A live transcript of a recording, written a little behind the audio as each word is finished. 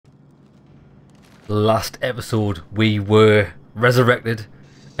Last episode we were resurrected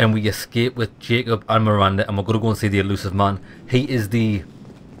and we escaped with Jacob and Miranda, and we're going to go and see the Illusive Man. He is the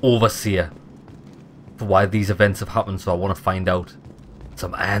overseer for why these events have happened, so I want to find out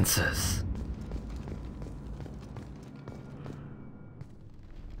some answers.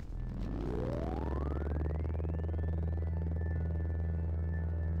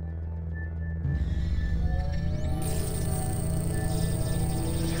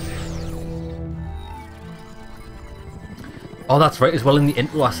 Oh, that's right, as well in the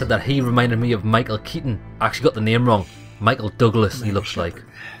intro I said that he reminded me of Michael Keaton. I actually got the name wrong. Michael Douglas, he looks like.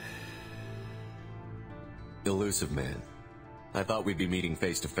 Illusive man. I thought we'd be meeting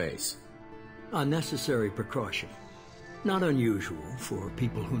face to face. A necessary precaution. Not unusual for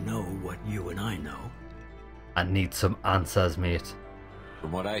people who know what you and I know. I need some answers, mate.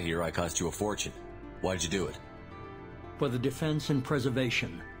 From what I hear, I cost you a fortune. Why'd you do it? For the defense and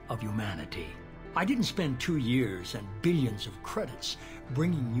preservation of humanity. I didn't spend 2 years and billions of credits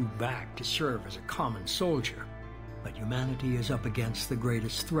bringing you back to serve as a common soldier. But humanity is up against the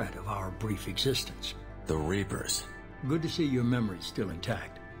greatest threat of our brief existence. The Reapers. Good to see your memory's still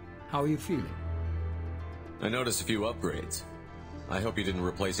intact. How are you feeling? I noticed a few upgrades. I hope you didn't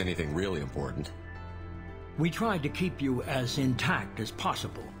replace anything really important. We tried to keep you as intact as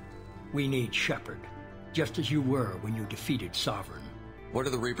possible. We need Shepard, just as you were when you defeated Sovereign. What are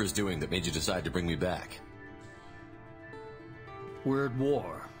the Reapers doing that made you decide to bring me back? We're at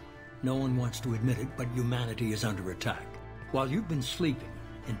war. No one wants to admit it, but humanity is under attack. While you've been sleeping,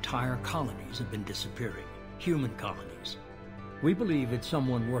 entire colonies have been disappearing. Human colonies. We believe it's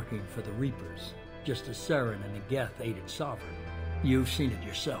someone working for the Reapers, just as Saren and Geth aided Sovereign. You've seen it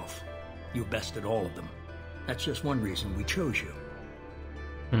yourself. You bested all of them. That's just one reason we chose you.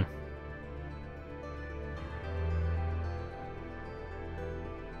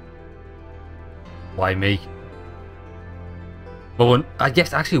 Why me? Well, I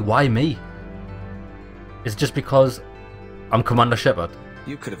guess actually, why me? Is it just because I'm Commander Shepard?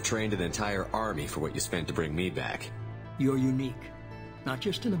 You could have trained an entire army for what you spent to bring me back. You're unique, not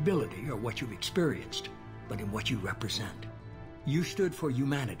just in ability or what you've experienced, but in what you represent. You stood for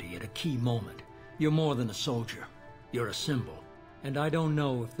humanity at a key moment. You're more than a soldier. You're a symbol. And I don't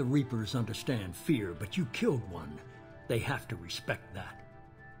know if the Reapers understand fear, but you killed one. They have to respect that.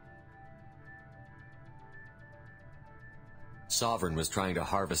 Sovereign was trying to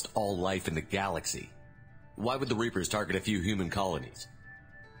harvest all life in the galaxy. Why would the Reapers target a few human colonies?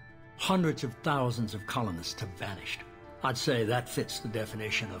 Hundreds of thousands of colonists have vanished. I'd say that fits the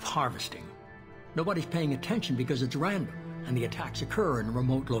definition of harvesting. Nobody's paying attention because it's random, and the attacks occur in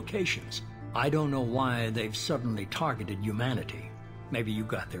remote locations. I don't know why they've suddenly targeted humanity. Maybe you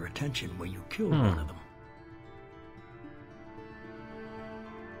got their attention when you killed one of them.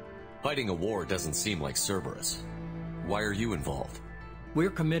 Fighting a war doesn't seem like Cerberus. Why are you involved? We're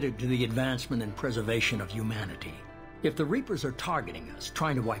committed to the advancement and preservation of humanity. If the Reapers are targeting us,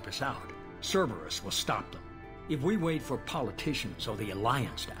 trying to wipe us out, Cerberus will stop them. If we wait for politicians or the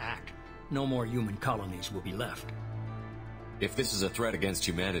Alliance to act, no more human colonies will be left. If this is a threat against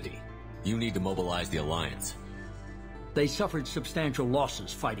humanity, you need to mobilize the Alliance. They suffered substantial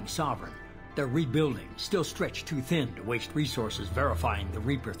losses fighting Sovereign. They're rebuilding, still stretched too thin to waste resources verifying the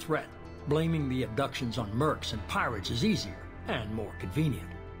Reaper threat. Blaming the abductions on mercs and pirates is easier and more convenient.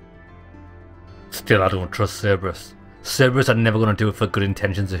 Still, I don't trust Cerberus. Cerberus are never going to do it for good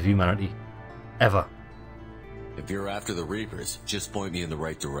intentions of humanity. Ever. If you're after the Reapers, just point me in the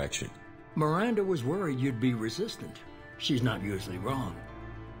right direction. Miranda was worried you'd be resistant. She's not usually wrong.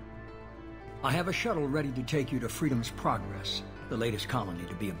 I have a shuttle ready to take you to Freedom's Progress, the latest colony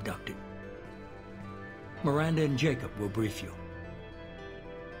to be abducted. Miranda and Jacob will brief you.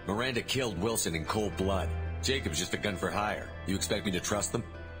 Miranda killed Wilson in cold blood. Jacob's just a gun for hire. You expect me to trust them?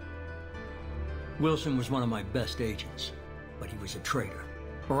 Wilson was one of my best agents, but he was a traitor.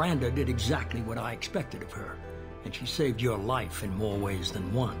 Miranda did exactly what I expected of her, and she saved your life in more ways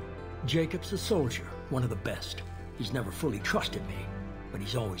than one. Jacob's a soldier, one of the best. He's never fully trusted me, but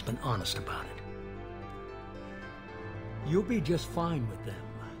he's always been honest about it. You'll be just fine with them.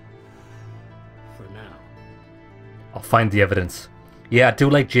 For now. I'll find the evidence. Yeah, I do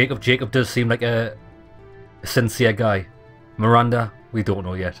like Jacob. Jacob does seem like a sincere guy. Miranda, we don't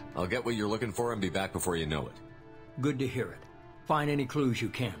know yet. I'll get what you're looking for and be back before you know it. Good to hear it. Find any clues you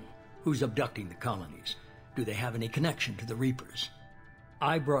can. Who's abducting the colonies? Do they have any connection to the Reapers?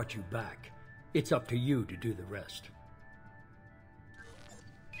 I brought you back. It's up to you to do the rest.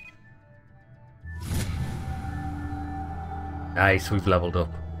 Nice, we've leveled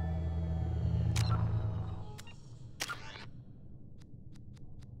up.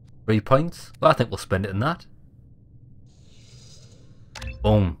 3 points. Well, I think we'll spend it in that.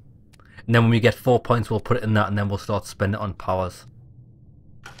 Boom. And then when we get 4 points, we'll put it in that, and then we'll start spending it on powers.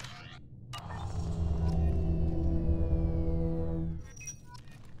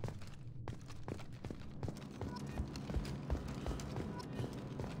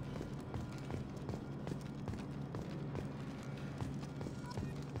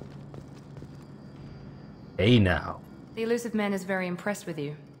 Hey now. The Illusive Man is very impressed with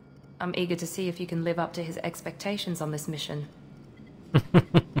you. I'm eager to see if you can live up to his expectations on this mission.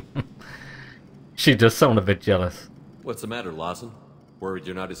 She does sound a bit jealous. What's the matter, Lawson? Worried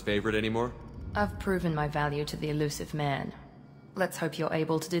you're not his favorite anymore? I've proven my value to the Illusive Man. Let's hope you're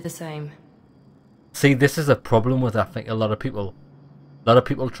able to do the same. See, this is a problem with, I think, a lot of people. A lot of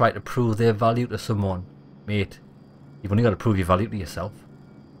people try to prove their value to someone. Mate, you've only got to prove your value to yourself.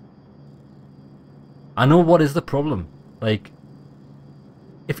 I know what is the problem. Like,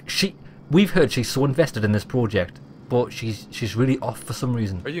 we've heard she's so invested in this project, but she's really off for some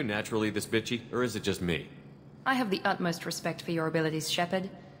reason. Are you naturally this bitchy, or is it just me? I have the utmost respect for your abilities, Shepard.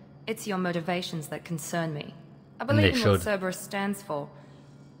 It's your motivations that concern me. I believe in what Cerberus stands for.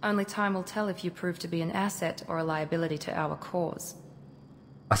 Only time will tell if you prove to be an asset or a liability to our cause.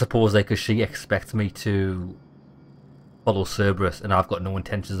 I suppose, like, 'cause she expects me to follow Cerberus, and I've got no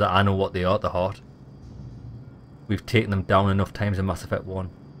intentions that I know what they are at the heart. We've taken them down enough times in Mass Effect 1.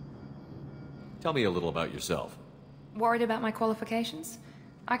 Tell me a little about yourself. Worried about my qualifications?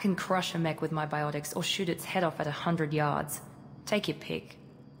 I can crush a mech with my biotics or shoot its head off at 100 yards. Take your pick.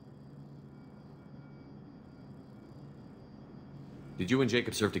 Did you and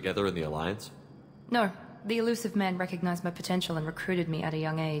Jacob serve together in the Alliance? No, the Illusive Man recognized my potential and recruited me at a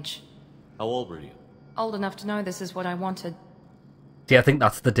young age. How old were you? Old enough to know this is what I wanted. See, I think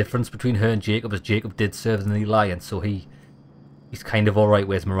that's the difference between her and Jacob, as Jacob did serve in the Alliance, so he's kind of alright,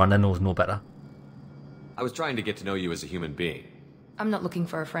 whereas Miranda knows no better. I was trying to get to know you as a human being. I'm not looking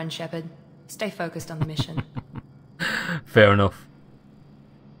for a friend, Shepard. Stay focused on the mission. Fair enough.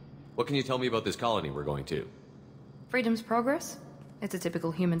 What can you tell me about this colony we're going to? Freedom's Progress? It's a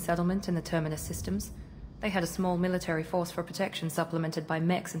typical human settlement in the Terminus systems. They had a small military force for protection supplemented by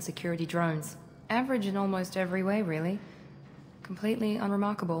mechs and security drones. Average in almost every way, really. Completely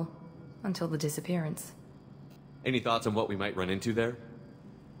unremarkable. Until the disappearance. Any thoughts on what we might run into there?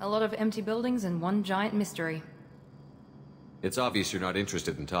 A lot of empty buildings and one giant mystery. It's obvious you're not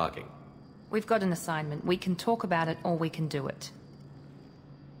interested in talking. We've got an assignment. We can talk about it or we can do it.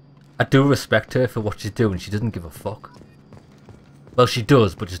 I do respect her for what she's doing. She doesn't give a fuck. Well, she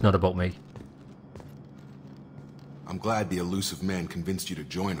does, but it's not about me. I'm glad the Illusive Man convinced you to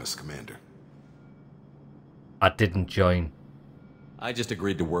join us, Commander. I didn't join. I just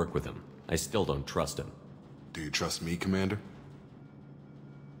agreed to work with him. I still don't trust him. Do you trust me, Commander?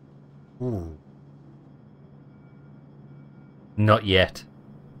 Ooh. Not yet.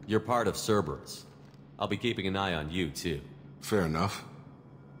 You're part of Cerberus. I'll be keeping an eye on you, too. Fair enough.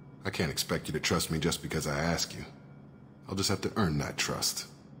 I can't expect you to trust me just because I ask you. I'll just have to earn that trust.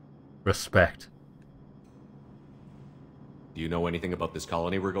 Respect. Do you know anything about this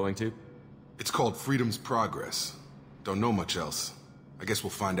colony we're going to? It's called Freedom's Progress. Don't know much else. I guess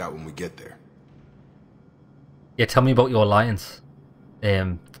we'll find out when we get there. Yeah, tell me about your Alliance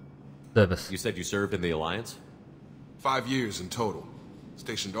service. You said you served in the Alliance? 5 years in total.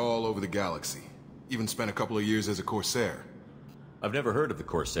 Stationed all over the galaxy. Even spent a couple of years as a Corsair. I've never heard of the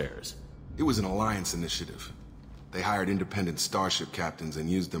Corsairs. It was an Alliance initiative. They hired independent starship captains and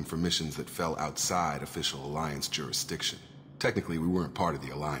used them for missions that fell outside official Alliance jurisdiction. Technically, we weren't part of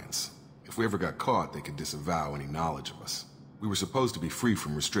the Alliance. If we ever got caught, they could disavow any knowledge of us. We were supposed to be free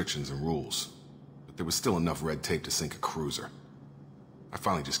from restrictions and rules, but there was still enough red tape to sink a cruiser. I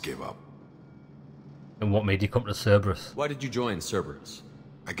finally just gave up. And what made you come to Cerberus? Why did you join Cerberus?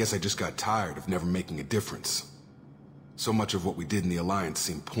 I guess I just got tired of never making a difference. So much of what we did in the Alliance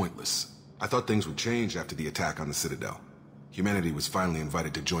seemed pointless. I thought things would change after the attack on the Citadel. Humanity was finally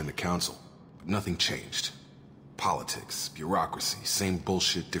invited to join the Council, but nothing changed. Politics, bureaucracy, same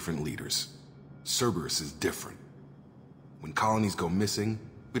bullshit, different leaders. Cerberus is different. When colonies go missing,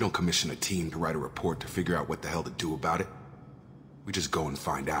 we don't commission a team to write a report to figure out what the hell to do about it. We just go and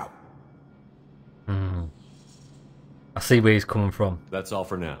find out. I see where he's coming from. That's all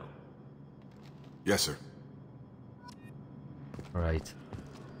for now. Yes, sir. Right.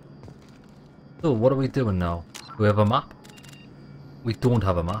 So, what are we doing now? Do we have a map? We don't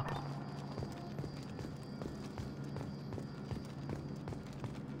have a map.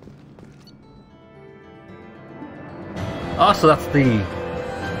 Oh, so that's the...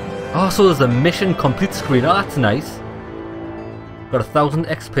 Oh, so there's a mission complete screen. Oh, that's nice. Got 1000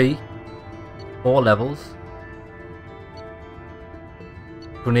 XP. 4 levels.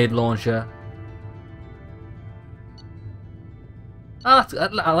 Grenade launcher. Ah,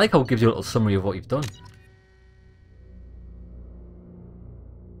 I like how it gives you a little summary of what you've done.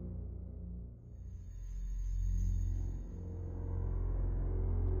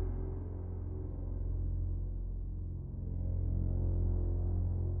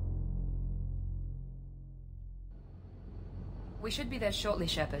 We should be there shortly,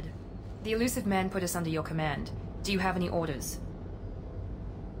 Shepard. The Illusive man put us under your command. Do you have any orders?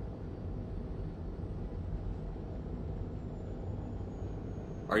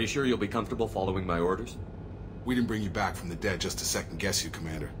 Are you sure you'll be comfortable following my orders? We didn't bring you back from the dead just to second guess you,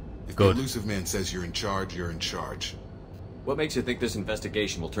 Commander. If Good. the Illusive man says you're in charge, you're in charge. What makes you think this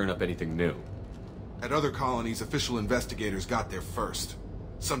investigation will turn up anything new? At other colonies, official investigators got there first.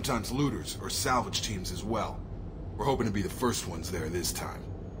 Sometimes looters or salvage teams as well. We're hoping to be the first ones there this time.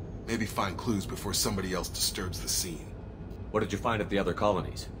 Maybe find clues before somebody else disturbs the scene. What did you find at the other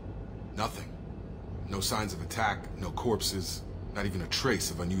colonies? Nothing. No signs of attack, no corpses, not even a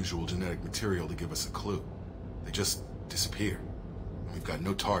trace of unusual genetic material to give us a clue. They just disappear. And we've got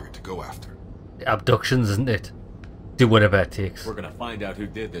no target to go after. Abductions, isn't it? Do whatever it takes. We're gonna find out who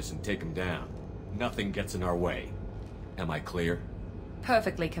did this and take him down. Nothing gets in our way. Am I clear?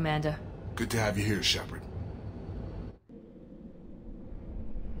 Perfectly, Commander. Good to have you here, Shepard.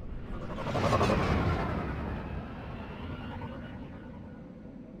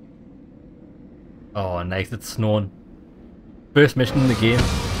 Oh, nice, it's snowing. First mission in the game,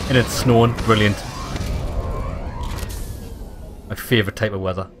 and it's snowing. Brilliant. My favourite type of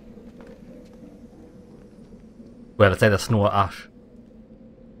weather. Well, it's either snow or ash.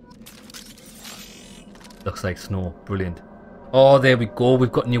 Looks like snow. Brilliant. Oh, there we go.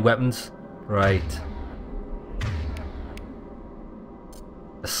 We've got new weapons. Right.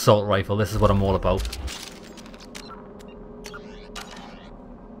 Assault rifle. This is what I'm all about.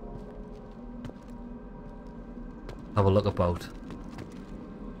 Have a look about.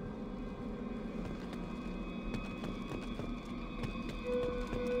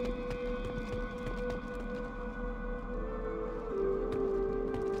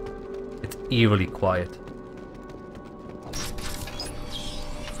 It's eerily quiet.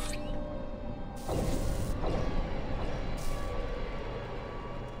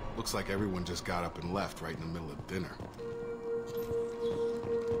 Looks like everyone just got up and left right in the middle of dinner.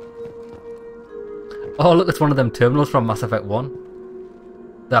 Oh, look, it's one of them terminals from Mass Effect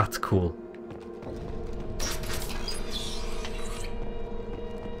 1. That's cool.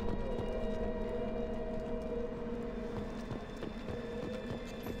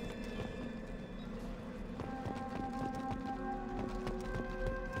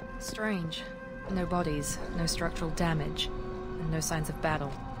 Strange. No bodies, no structural damage, and no signs of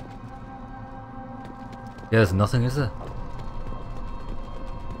battle. Yeah, there's nothing, is there?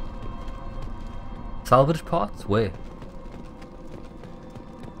 Salvage parts? Where?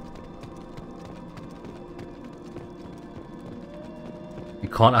 You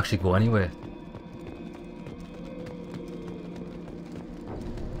can't actually go anywhere.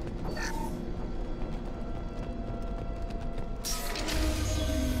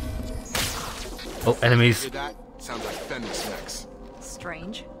 Oh, enemies. Hear that? Sounds like Fenris next.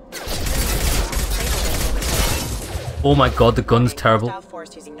 Strange. Oh my god, the gun's terrible.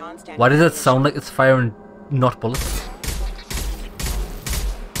 Why does it sound like it's firing not bullets?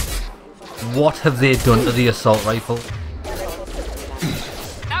 What have they done to the assault rifle?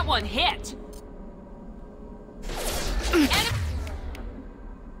 That one hit.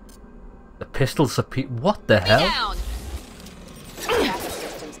 The pistol's what the hell? Down.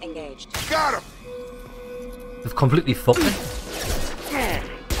 Systems engaged. Got him! They've completely fucked it.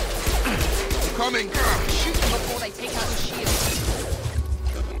 Coming! Shoot them before they take out the shield.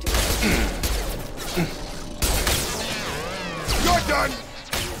 You're done!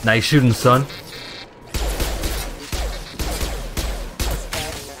 Nice shooting, son.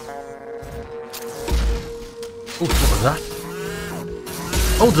 Oh, what was that?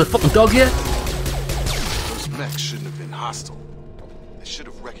 Oh, there's a fucking dog here? Those mechs shouldn't have been hostile. They should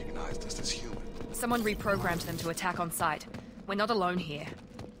have recognized us as human. Someone reprogrammed them to attack on sight. We're not alone here.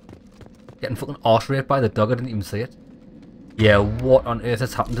 Getting fucking arse raped by the dog, I didn't even see it. Yeah, what on earth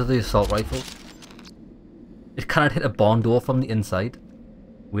has happened to the assault rifle? It cannot hit a barn door from the inside.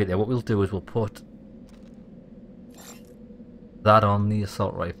 Wait there, what we'll do is we'll put that on the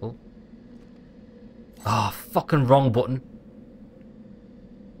assault rifle. Ah, fucking wrong button.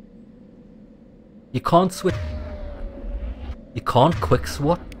 You can't switch. You can't quick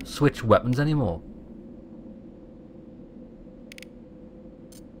switch weapons anymore.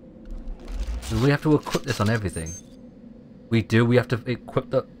 Do we have to equip this on everything? We do. We have to equip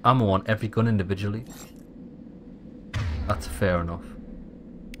the ammo on every gun individually. That's fair enough.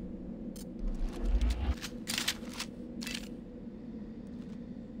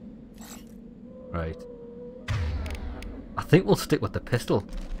 Right. I think we'll stick with the pistol.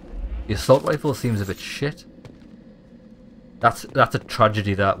 The assault rifle seems a bit shit. That's a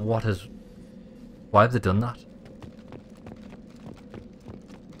tragedy. That what has... Why have they done that?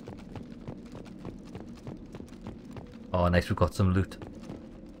 Oh, nice. We've got some loot.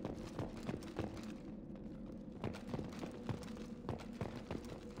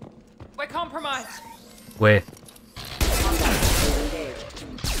 We're compromised. Where? Field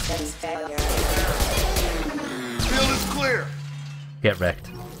is clear. Get wrecked.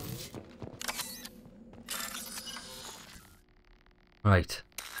 Right.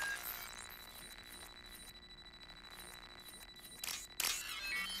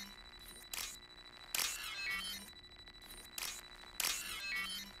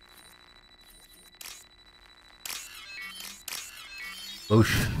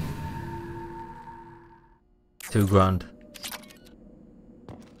 Whoosh. 2 grand.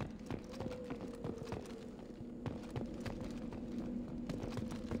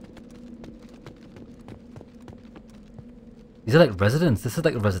 These are like residents. This is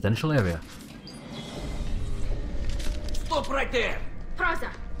like a residential area. Stop right there! Praza,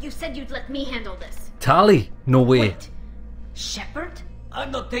 you said you'd let me handle this. Tali! No way. Wait. Shepard?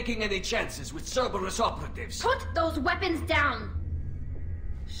 I'm not taking any chances with Cerberus operatives. Put those weapons down!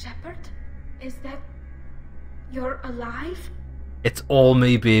 Shepard? Is that... You're alive? It's all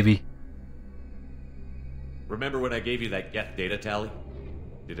me, baby. Remember when I gave you that Geth data tally?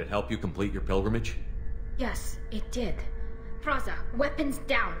 Did it help you complete your pilgrimage? Yes, it did. Praza, weapons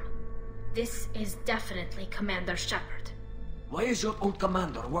down. This is definitely Commander Shepard. Why is your old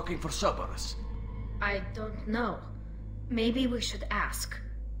commander working for Cerberus? I don't know. Maybe we should ask.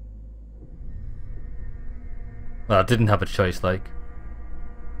 Well, I didn't have a choice, like.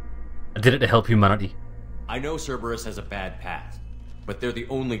 I did it to help humanity. I know Cerberus has a bad past, but they're the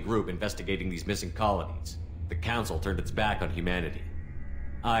only group investigating these missing colonies. The Council turned its back on humanity.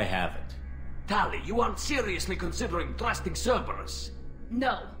 I haven't. Tali, you aren't seriously considering trusting Cerberus?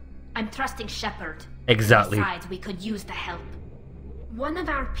 No, I'm trusting Shepard. Exactly. Besides, we could use the help. One of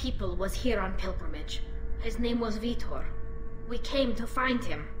our people was here on pilgrimage. His name was Veetor. We came to find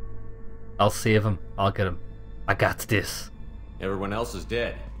him. I'll save him. I'll get him. I got this. Everyone else is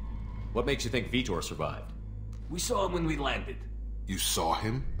dead. What makes you think Veetor survived? We saw him when we landed. You saw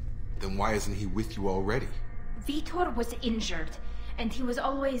him? Then why isn't he with you already? Veetor was injured, and he was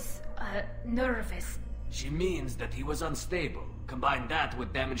always, nervous. She means that he was unstable. Combine that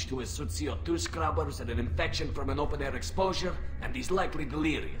with damage to his suit CO2 scrubbers and an infection from an open-air exposure, and he's likely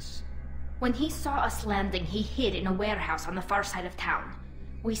delirious. When he saw us landing, he hid in a warehouse on the far side of town.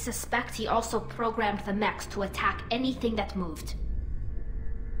 We suspect he also programmed the mechs to attack anything that moved.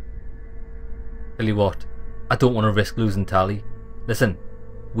 Tell you what, I don't want to risk losing Tali. Listen,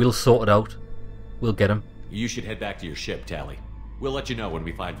 we'll sort it out. We'll get him. You should head back to your ship, Tali. We'll let you know when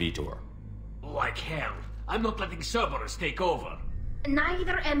we find Veetor. Like hell. I'm not letting Cerberus take over.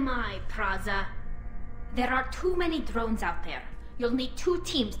 Neither am I, Praza. There are too many drones out there. You'll need 2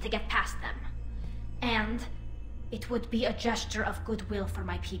 teams to get past them. And it would be a gesture of goodwill for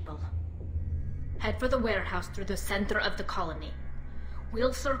my people. Head for the warehouse through the center of the colony.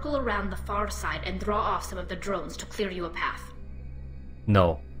 We'll circle around the far side and draw off some of the drones to clear you a path.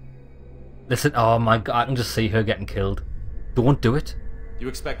 No. Listen, oh my god, I can just see her getting killed. Don't do it. You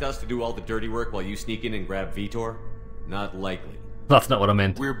expect us to do all the dirty work while you sneak in and grab Veetor? Not likely. That's not what I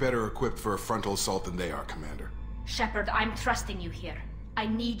meant. We're better equipped for a frontal assault than they are, Commander. Shepard, I'm trusting you here. I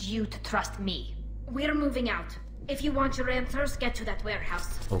need you to trust me. We're moving out. If you want your answers, get to that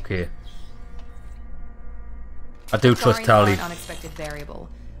warehouse. Okay. I do trust Sorry, Tali. an unexpected variable.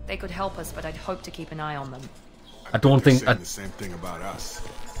 They could help us, but I'd hope to keep an eye on them. I don't think Saying the same thing about us.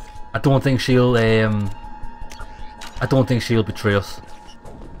 I don't think she'll betray us.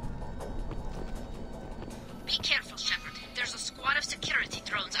 Be careful, Shepard. There's a squad of security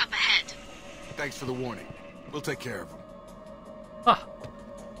drones up ahead. Thanks for the warning. We'll take care of them. Ah.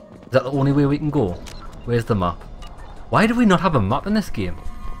 Is that the only way we can go? Where's the map? Why do we not have a map in this game?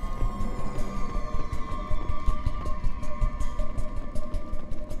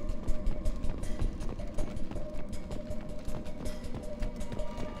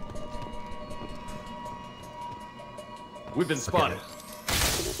 We've been spotted.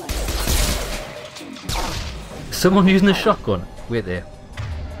 Someone using a shotgun? Wait there.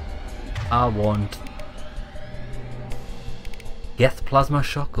 I want Geth plasma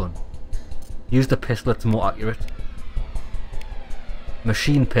shotgun. Use the pistol, it's more accurate.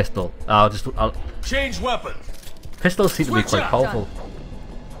 Machine pistol. I'll Change weapon. Pistols seem to be quite powerful.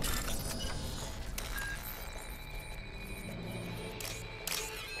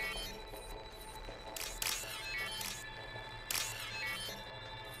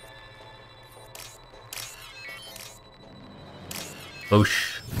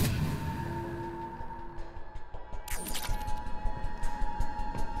 Boosh.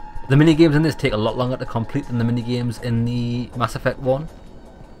 The minigames in this take a lot longer to complete than the minigames in the Mass Effect 1.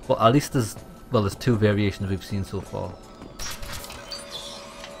 But at least there's two variations we've seen so far.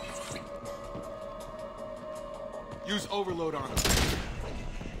 Use overload on him.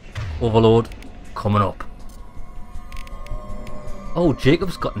 Overload coming up. Oh,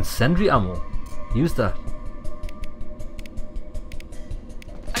 Jacob's got incendiary ammo. Use that.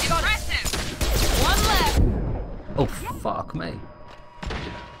 Aggressive. One left. Oh, fuck me.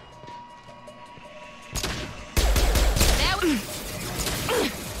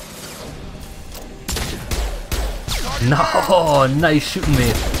 No, nice shooting,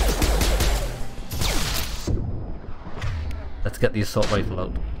 mate. Let's get the assault rifle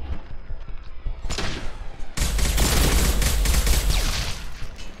out.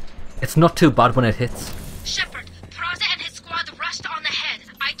 It's not too bad when it hits. Shepard, Praza and his squad rushed on ahead.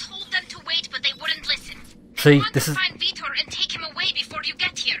 I told them to wait, but they wouldn't listen. See, this is... Find Veetor and take him away before you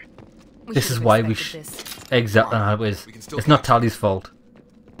get here. This is why we should... Exactly how it is. It's not Tally's fault.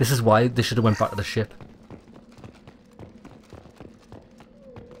 This is why they should have went back to the ship.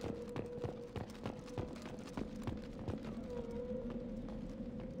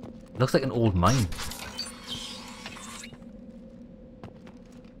 Looks like an old mine.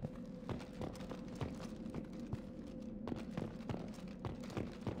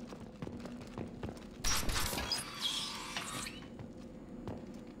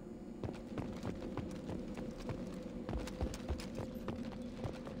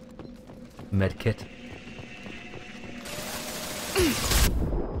 Medkit.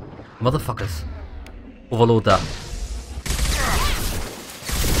 Motherfuckers. Overload that.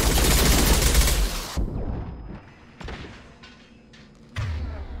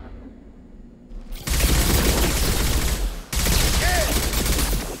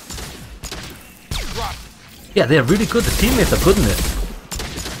 Yeah, they're really good. The teammates are good in this.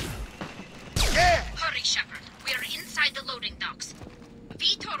 Hurry, Shepard. We are inside the loading docks.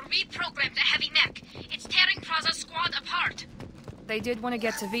 Veetor reprogrammed the heavy mech. It's tearing Praza's squad apart. They did want to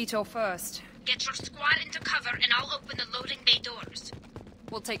get to Veetor first. Get your squad into cover and I'll open the loading bay doors.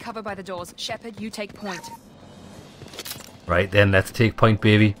 We'll take cover by the doors. Shepard, you take point. Right then, let's take point,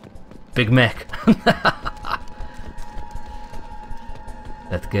 baby. Big mech.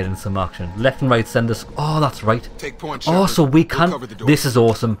 Let's get in some action. Left and right send us. Oh, that's right. Take point, oh, Shepard. so we We'll can. cover the door. This is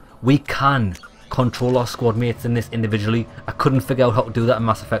awesome. We can control our squad mates in this individually. I couldn't figure out how to do that in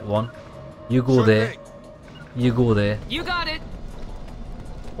Mass Effect 1. You go there. You go there. You got it.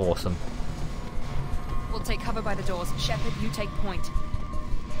 Awesome. We'll take cover by the doors. Shepard, you take point.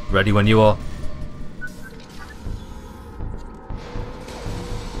 Ready when you are.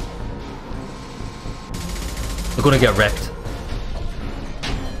 We're gonna get wrecked.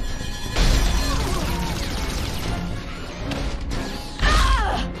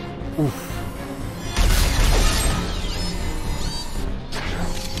 Oof.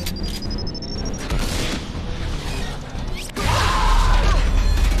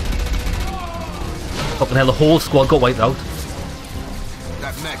 Fucking hell, the whole squad got wiped out.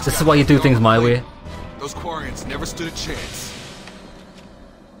 This is why you do things my way. Those Quarians never stood a chance.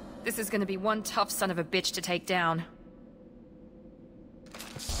 This is gonna be one tough son of a bitch to take down.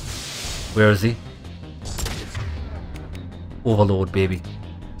 Where is he? Overload, baby.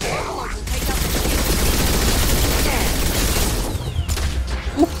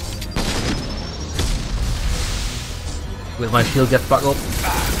 Wait, my shield gets back up.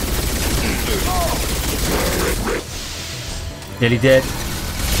 Nearly dead.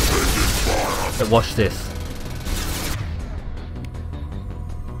 But watch this.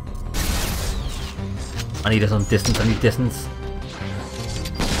 I need some distance, I need distance.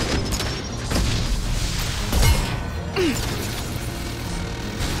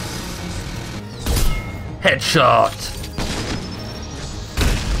 Headshot!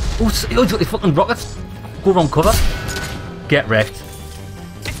 Oh, he's got these fucking rockets. Go wrong cover. Get wrecked.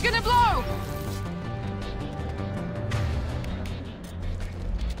 It's gonna blow.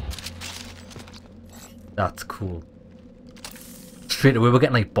 That's cool. Straight away, we're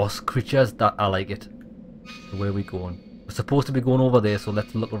getting like boss creatures. That I like it. So where are we going? We're supposed to be going over there, so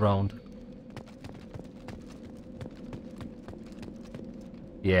let's look around.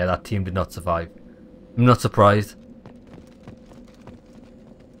 Yeah, that team did not survive. I'm not surprised.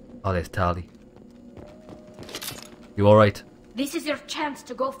 Oh, there's Tali. You alright? This is your chance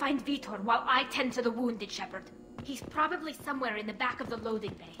to go find Veetor while I tend to the wounded, Shepard. He's probably somewhere in the back of the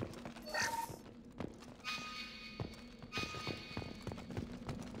loading bay.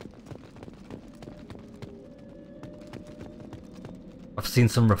 I've seen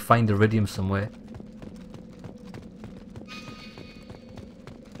some refined iridium somewhere.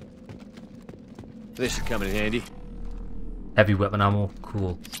 This should come in handy. Heavy weapon ammo,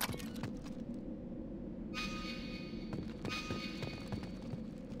 cool.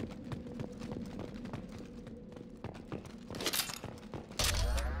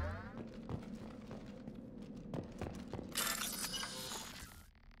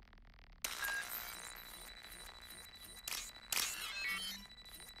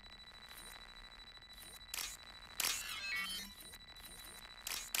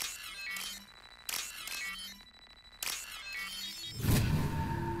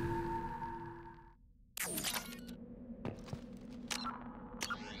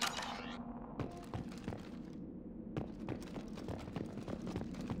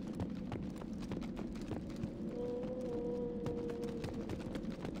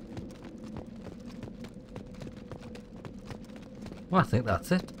 Well, I think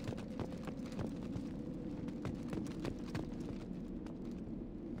that's it.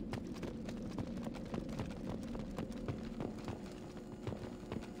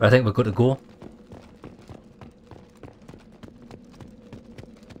 But I think we're good to go.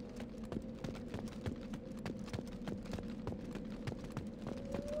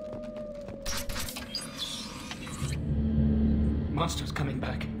 Monsters coming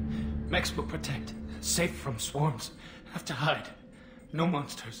back. Mechs will protect. Safe from swarms. Have to hide. No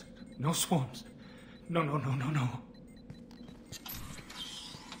monsters. No swarms. No.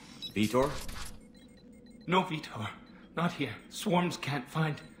 Veetor? No Veetor. Not here. Swarms can't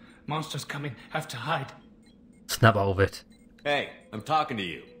find. Monsters coming. Have to hide. Snap out of it. Hey, I'm talking to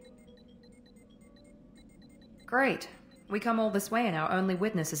you. Great. We come all this way and our only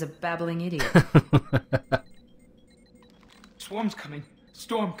witness is a babbling idiot. Swarms coming.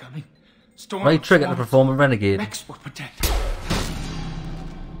 Storm coming. Storm. Right trigger to swarms. perform a renegade. Mechs will protect.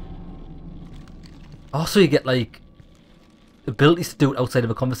 Also, you get like abilities to do it outside of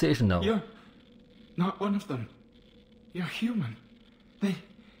a conversation now. You're not one of them. You're human. They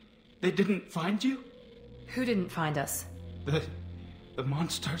didn't find you? Who didn't find us? The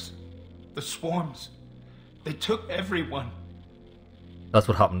monsters. The swarms. They took everyone. That's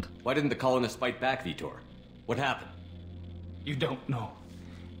what happened. Why didn't the colonists fight back, Veetor? What happened? You don't know.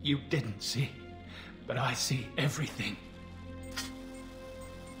 You didn't see. But I see everything.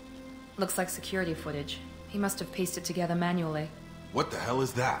 Looks like security footage. He must have pieced it together manually. What the hell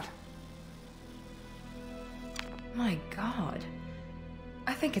is that? My god.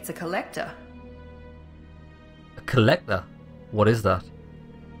 I think it's a collector. A collector? What is that?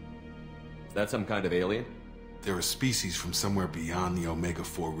 Is that some kind of alien? They're a species from somewhere beyond the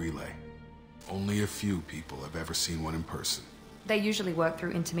Omega-4 relay. Only a few people have ever seen one in person. They usually work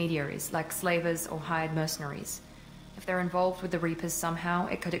through intermediaries, like slavers or hired mercenaries. If they're involved with the Reapers somehow,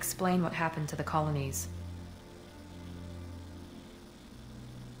 it could explain what happened to the colonies.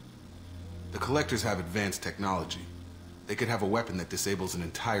 The Collectors have advanced technology. They could have a weapon that disables an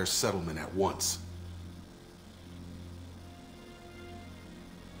entire settlement at once.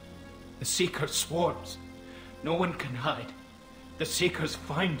 The Seeker swarms. No one can hide. The Seekers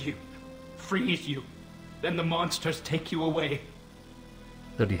find you, freeze you. Then the monsters take you away.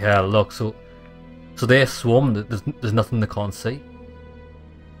 Bloody hell, look, so they're swarmed, there's nothing they can't see.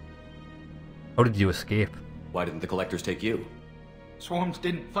 How did you escape? Why didn't the collectors take you? Swarms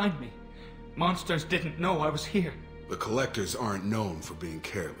didn't find me. Monsters didn't know I was here. The Collectors aren't known for being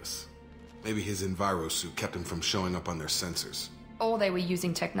careless. Maybe his envirosuit kept him from showing up on their sensors. Or they were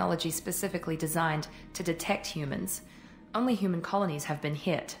using technology specifically designed to detect humans. Only human colonies have been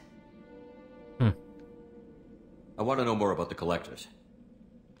hit. I want to know more about the collectors.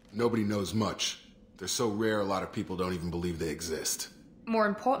 Nobody knows much. They're so rare a lot of people don't even believe they exist. More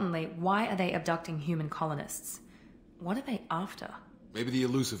importantly, why are they abducting human colonists? What are they after? Maybe the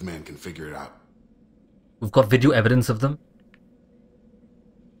Illusive man can figure it out. We've got video evidence of them.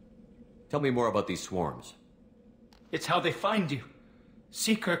 Tell me more about these swarms. It's how they find you.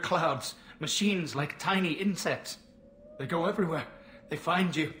 Seeker clouds, machines like tiny insects. They go everywhere. They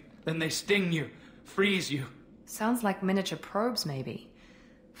find you, then they sting you, freeze you. Sounds like miniature probes, maybe.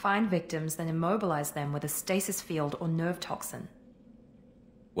 Find victims, then immobilize them with a stasis field or nerve toxin.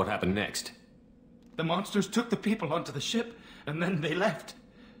 What happened next? The monsters took the people onto the ship, and then they left.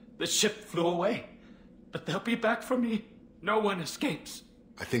 The ship flew away. But they'll be back for me. No one escapes.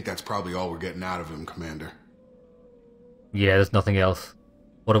 I think that's probably all we're getting out of him, Commander. Yeah, there's nothing else.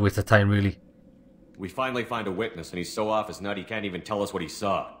 What a waste of time, really. We finally find a witness, and he's so off his nut he can't even tell us what he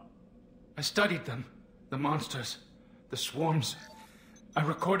saw. I studied them. The monsters. The swarms. I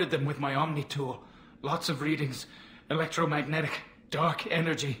recorded them with my Omni tool. Lots of readings. Electromagnetic. Dark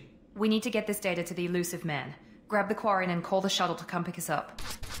energy. We need to get this data to the Illusive man. Grab the Quarian and call the shuttle to come pick us up.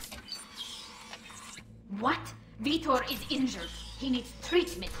 What? Veetor is injured. He needs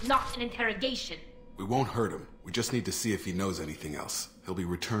treatment, not an interrogation. We won't hurt him. We just need to see if he knows anything else. He'll be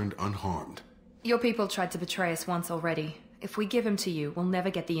returned unharmed. Your people tried to betray us once already. If we give him to you, we'll never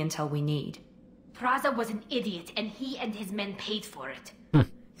get the intel we need. Praza was an idiot, and he and his men paid for it.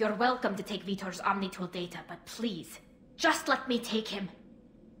 You're welcome to take Veetor's Omnitool data, but please, just let me take him.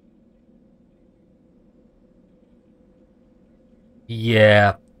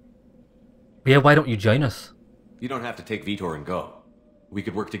 Yeah. Yeah, why don't you join us? You don't have to take Veetor and go. We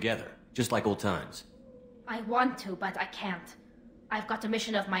could work together, just like old times. I want to, but I can't. I've got a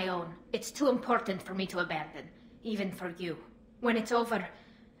mission of my own. It's too important for me to abandon, even for you. When it's over,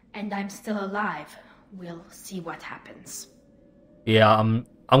 and I'm still alive, we'll see what happens. Yeah, I'm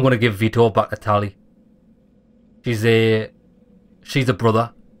gonna give Veetor back to Tali. She's a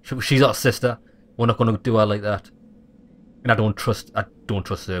brother. She's our sister. We're not gonna do her like that. And I don't trust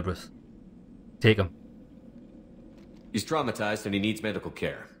Cerberus. Take him. He's traumatized and he needs medical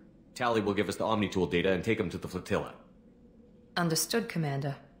care. Tali will give us the Omnitool data and take him to the flotilla. Understood,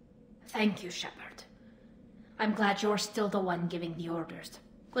 Commander. Thank you, Shepard. I'm glad you're still the one giving the orders.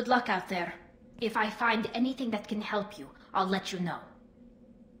 Good luck out there. If I find anything that can help you, I'll let you know.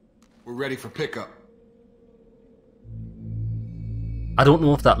 We're ready for pickup. I don't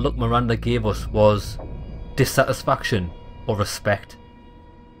know if that look Miranda gave us was dissatisfaction or respect.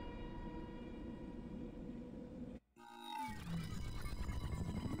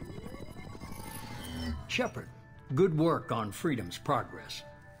 Shepard, good work on Freedom's progress.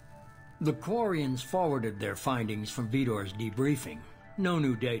 The Quarians forwarded their findings from Veetor's debriefing. No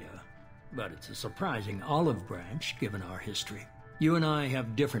new data, but it's a surprising olive branch given our history. You and I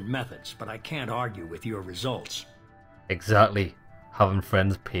have different methods, but I can't argue with your results. Exactly. Having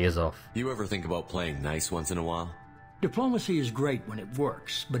friends pays off. You ever think about playing nice once in a while? Diplomacy is great when it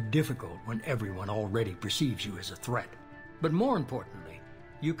works, but difficult when everyone already perceives you as a threat. But more importantly,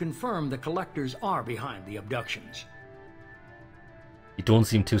 you confirm the Collectors are behind the abductions. You don't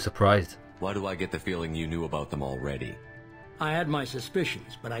seem too surprised. Why do I get the feeling you knew about them already? I had my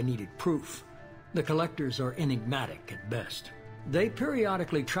suspicions, but I needed proof. The Collectors are enigmatic at best. They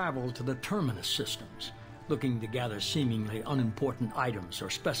periodically travel to the Terminus systems, looking to gather seemingly unimportant items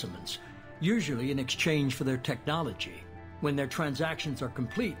or specimens, usually in exchange for their technology. When their transactions are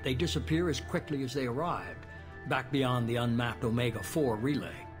complete, they disappear as quickly as they arrived, back beyond the unmapped Omega-4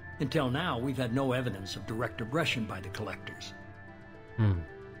 relay. Until now, we've had no evidence of direct aggression by the Collectors.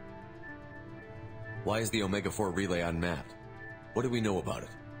 Why is the Omega-4 relay unmapped? What do we know about it?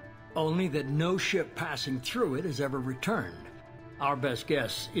 Only that no ship passing through it has ever returned. Our best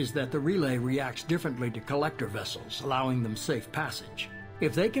guess is that the relay reacts differently to Collector vessels, allowing them safe passage.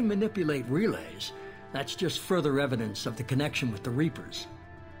 If they can manipulate relays, that's just further evidence of the connection with the Reapers.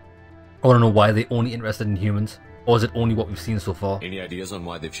 I want to know why they're only interested in humans, or is it only what we've seen so far? Any ideas on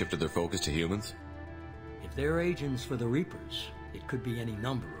why they've shifted their focus to humans? If they're agents for the Reapers, it could be any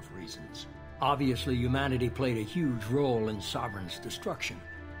number of reasons. Obviously, humanity played a huge role in Sovereign's destruction.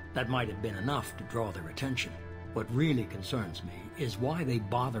 That might have been enough to draw their attention. What really concerns me is why they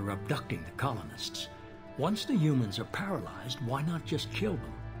bother abducting the colonists. Once the humans are paralyzed, why not just kill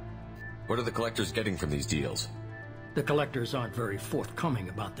them? What are the Collectors getting from these deals? The Collectors aren't very forthcoming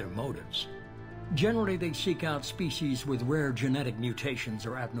about their motives. Generally, they seek out species with rare genetic mutations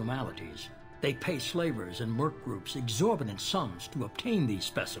or abnormalities. They pay slavers and merc groups exorbitant sums to obtain these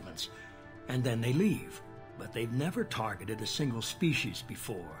specimens, and then they leave. But they've never targeted a single species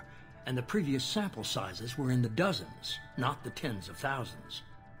before, and the previous sample sizes were in the dozens, not the tens of thousands.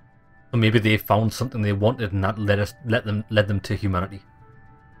 Or maybe they found something they wanted and that led them to humanity.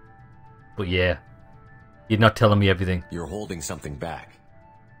 But yeah, you're not telling me everything. You're holding something back.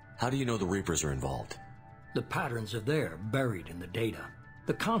 How do you know the Reapers are involved? The patterns are there, buried in the data.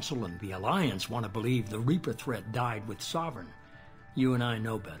 The Council and the Alliance want to believe the Reaper threat died with Sovereign. You and I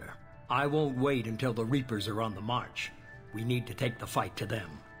know better. I won't wait until the Reapers are on the march. We need to take the fight to them.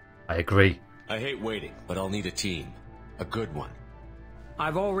 I agree. I hate waiting, but I'll need a team. A good one.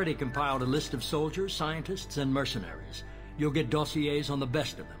 I've already compiled a list of soldiers, scientists, and mercenaries. You'll get dossiers on the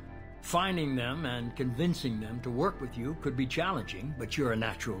best of them. Finding them and convincing them to work with you could be challenging, but you're a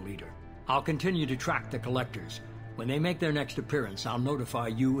natural leader. I'll continue to track the collectors. When they make their next appearance, I'll notify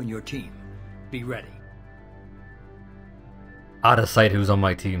you and your team. Be ready. I decide who's on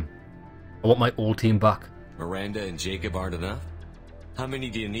my team. I want my old team back. Miranda and Jacob aren't enough? How many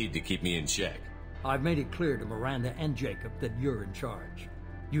do you need to keep me in check? I've made it clear to Miranda and Jacob that you're in charge.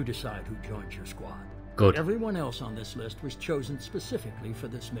 You decide who joins your squad. Good. Everyone else on this list was chosen specifically for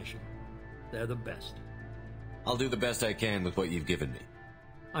this mission. They're the best. I'll do the best I can with what you've given me.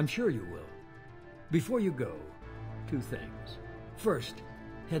 I'm sure you will. Before you go, 2 things. First,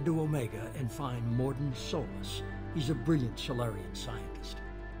 head to Omega and find Morden Solus. He's a brilliant Solarian scientist.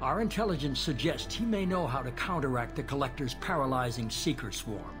 Our intelligence suggests he may know how to counteract the Collector's paralyzing Seeker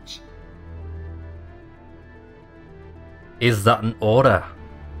swarms. Is that an order?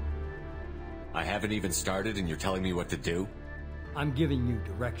 I haven't even started and you're telling me what to do? I'm giving you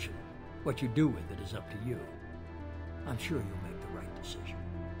direction. What you do with it is up to you. I'm sure you'll make the right decision.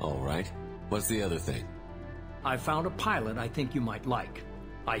 All right. What's the other thing? I found a pilot I think you might like.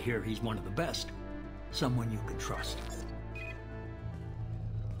 I hear he's one of the best. Someone you can trust.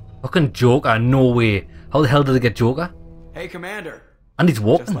 Fucking Joker, no way. How the hell did I get Joker? Hey, Commander. And he's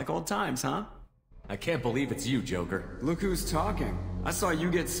walking. Just like old times, huh? I can't believe it's you, Joker. Look who's talking. I saw you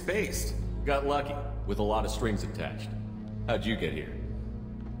get spaced. Got lucky, with a lot of strings attached. How'd you get here?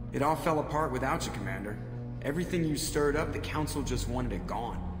 It all fell apart without you, Commander. Everything you stirred up, the Council just wanted it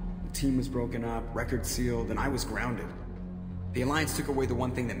gone. The team was broken up, record sealed, and I was grounded. The Alliance took away the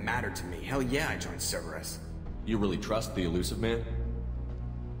one thing that mattered to me. Hell yeah, I joined Cerberus. You really trust the Illusive Man?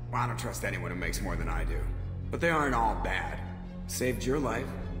 Well, I don't trust anyone who makes more than I do. But they aren't all bad. Saved your life,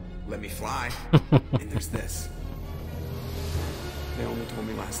 let me fly, and there's this. They only told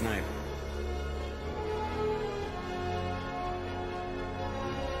me last night.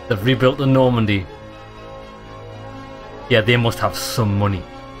 They've rebuilt the Normandy. Yeah, they must have some money.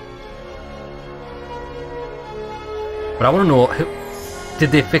 But I want to know,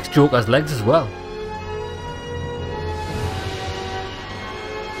 did they fix Joker's legs as well?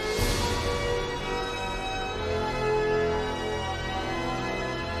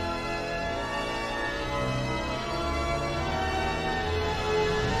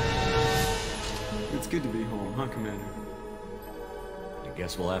 It's good to be home, huh, Commander? I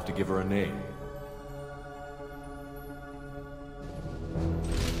guess we'll have to give her a name.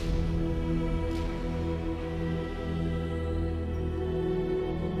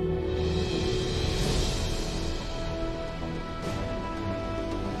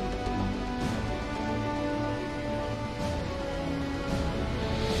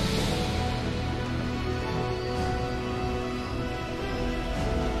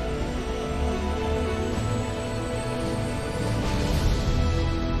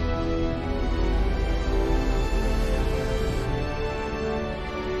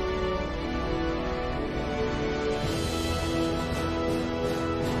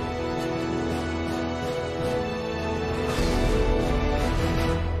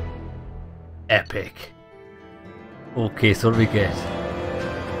 Epic. Okay, so what do we get?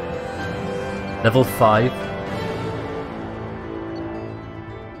 Level 5.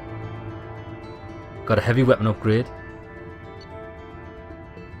 Got a heavy weapon upgrade.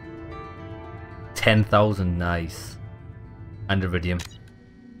 10,000, nice. And iridium.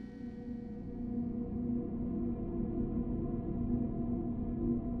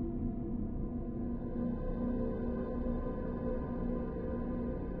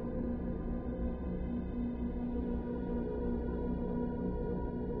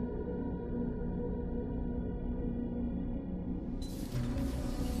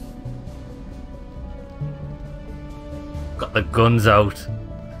 Got the guns out.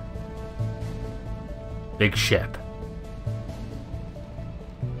 Big ship.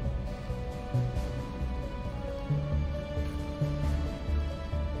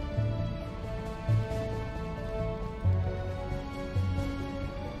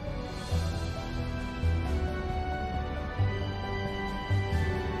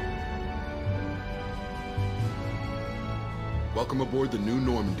 Welcome aboard the new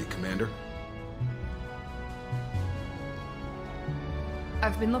Normandy, Commander.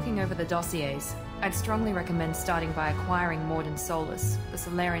 I've been looking over the dossiers. I'd strongly recommend starting by acquiring Morden Solus, the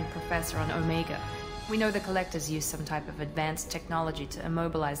Solarian professor on Omega. We know the Collectors use some type of advanced technology to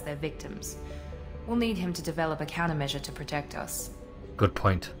immobilize their victims. We'll need him to develop a countermeasure to protect us. Good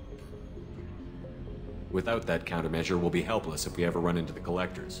point. Without that countermeasure, we'll be helpless if we ever run into the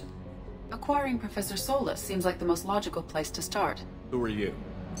Collectors. Acquiring Professor Solus seems like the most logical place to start. Who are you?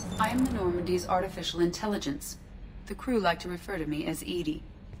 I am the Normandy's artificial intelligence. The crew like to refer to me as Edie.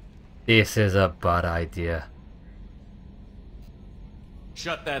 This is a bad idea.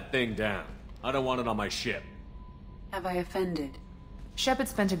 Shut that thing down. I don't want it on my ship. Have I offended? Shepard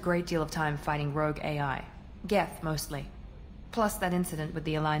spent a great deal of time fighting rogue AI. Geth, mostly. Plus that incident with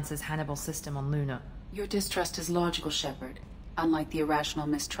the Alliance's Hannibal system on Luna. Your distrust is logical, Shepard, unlike the irrational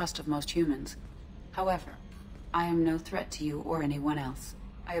mistrust of most humans. However, I am no threat to you or anyone else.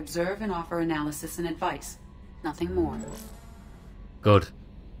 I observe and offer analysis and advice. Nothing more. Good.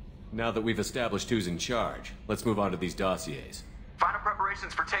 Now that we've established who's in charge, let's move on to these dossiers. Final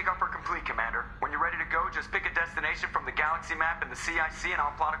preparations for takeoff are complete, Commander. When you're ready to go, just pick a destination from the galaxy map in the CIC and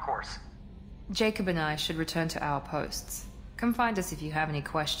I'll plot a course. Jacob and I should return to our posts. Come find us if you have any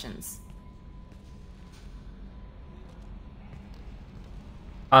questions.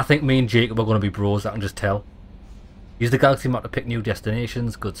 I think me and Jacob are going to be bros, I can just tell. Use the galaxy map to pick new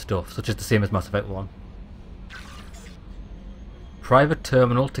destinations, good stuff, such as the same as Mass Effect 1. Private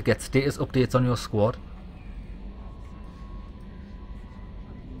terminal to get status updates on your squad.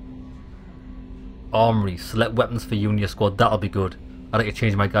 Armory, select weapons for you and your squad, that'll be good. I'd like to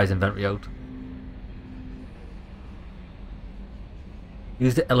change my guy's inventory out.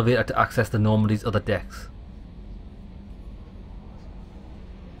 Use the elevator to access the Normandy's other decks.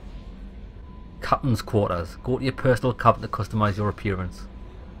 Captain's quarters. Go to your personal cabin to customize your appearance.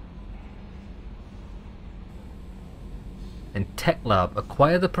 In Tech Lab,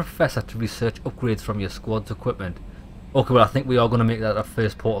 acquire the Professor to research upgrades from your squad's equipment. Okay, well I think we are going to make that our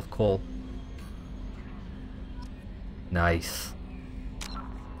first port of call. Nice.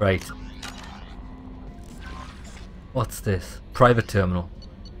 Right. What's this? Private terminal.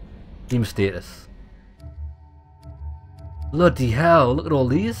 Team status. Bloody hell, look at all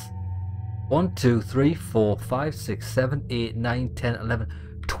these. 1, 2, 3, 4, 5, 6, 7, 8, 9, 10, 11,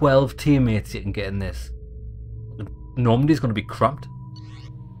 12 teammates you can get in this. Normandy's going to be cramped.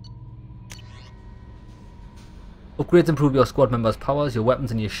 Upgrades improve your squad members' powers, your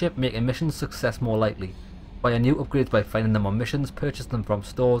weapons and your ship, making mission success more likely. Buy new upgrades by finding them on missions, purchase them from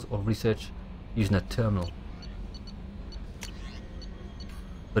stores, or research using a terminal.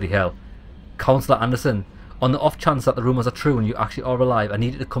 Bloody hell. Councillor Anderson, on the off chance that the rumours are true and you actually are alive, I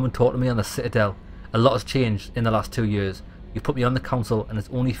need you to come and talk to me on the Citadel. A lot has changed in the last 2 years. You put me on the council and it's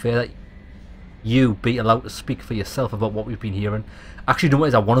only fair that you be allowed to speak for yourself about what we've been hearing. Actually, you know what it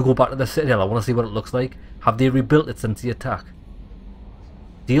is? I want to go back to the Citadel. I want to see what it looks like. Have they rebuilt it since the attack?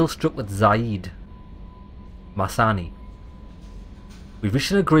 Deal struck with Zaid Masani. We've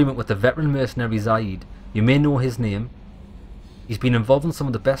reached an agreement with the veteran mercenary Zaid. You may know his name. He's been involved in some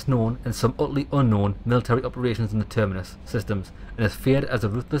of the best known and some utterly unknown military operations in the Terminus systems and is feared as a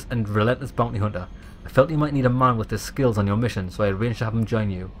ruthless and relentless bounty hunter. I felt you might need a man with his skills on your mission, so I arranged to have him join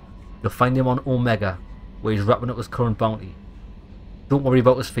you. You'll find him on Omega, where he's wrapping up his current bounty. Don't worry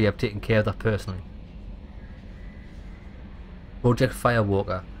about his fee, I've taken care of that personally. Project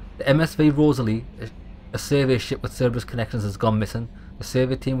Firewalker. The MSV Rosalie, a survey ship with Cerberus connections, has gone missing. The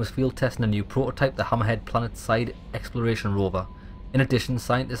survey team was field testing a new prototype, the Hammerhead Planet Side Exploration Rover. In addition,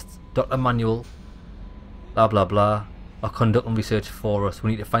 scientists Dr. Manuel, blah blah blah, are conducting research for us.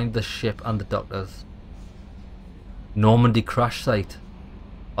 We need to find the ship and the doctors. Normandy crash site.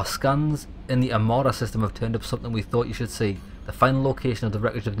 Our scans in the Armada system have turned up something we thought you should see. The final location of the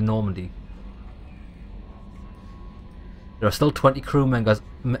wreckage of the Normandy. There are still 20 crew members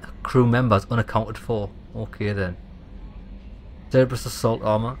unaccounted for. Okay then. Cerberus assault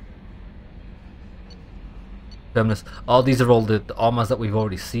armor. Terminus. Oh, these are all the armors that we've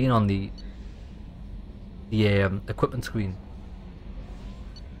already seen on the equipment screen.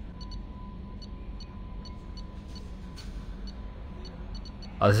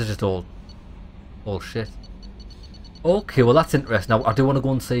 Oh, this is just all shit. Okay, well that's interesting. Now I do want to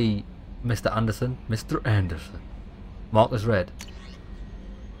go and see Mr. Anderson. Mr. Anderson. Mark as red.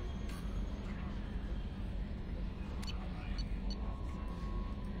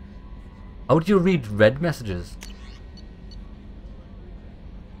 How do you read red messages?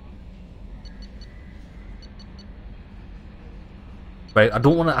 Right, I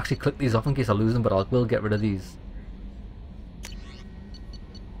don't want to actually click these off in case I lose them, but I will get rid of these.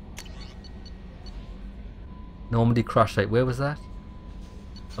 Normandy crash site, where was that?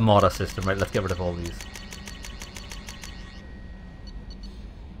 Armada system, right, let's get rid of all these.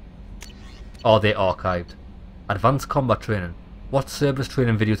 Oh, they're archived. Advanced combat training. Watch Cerberus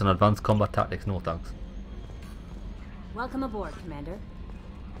training videos on advanced combat tactics, no thanks. Welcome aboard, Commander.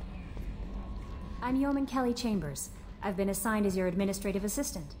 I'm Yeoman Kelly Chambers. I've been assigned as your administrative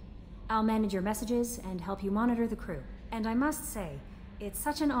assistant. I'll manage your messages and help you monitor the crew. And I must say, it's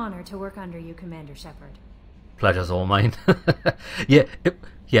such an honor to work under you, Commander Shepard. Pleasure's all mine. Yeah,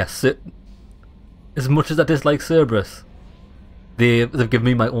 yes. As much as I dislike Cerberus, they've given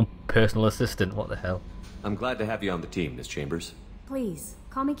me my own personal assistant. What the hell? I'm glad to have you on the team, Miss Chambers. Please,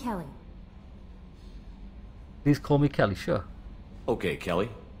 call me Kelly. Please call me Kelly, sure. Okay, Kelly.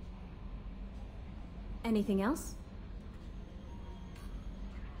 Anything else?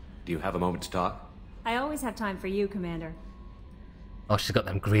 Do you have a moment to talk? I always have time for you, Commander. Oh, she's got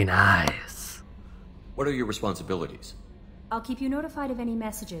them green eyes. What are your responsibilities? I'll keep you notified of any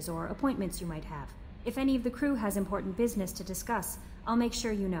messages or appointments you might have. If any of the crew has important business to discuss, I'll make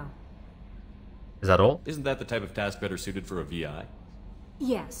sure you know. Is that all? Isn't that the type of task better suited for a VI?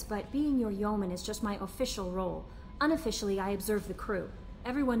 Yes, but being your yeoman is just my official role. Unofficially, I observe the crew.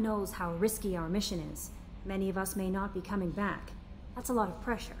 Everyone knows how risky our mission is. Many of us may not be coming back. That's a lot of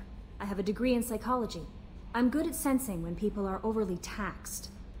pressure. I have a degree in psychology. I'm good at sensing when people are overly taxed.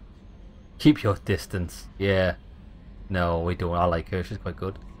 Keep your distance. Yeah. No, we don't. I like her. She's quite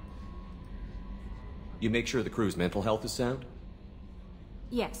good. You make sure the crew's mental health is sound?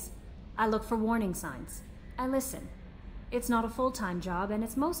 Yes. I look for warning signs. I listen. It's not a full-time job, and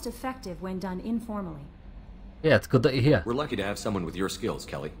it's most effective when done informally. Yeah, it's good that you're here. We're lucky to have someone with your skills,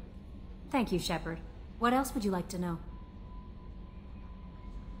 Kelly. Thank you, Shepard. What else would you like to know?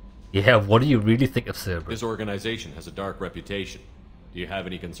 Yeah, what do you really think of Cerberus? This organization has a dark reputation. Do you have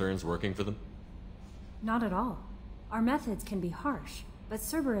any concerns working for them? Not at all. Our methods can be harsh, but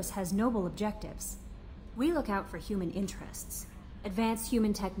Cerberus has noble objectives. We look out for human interests. Advance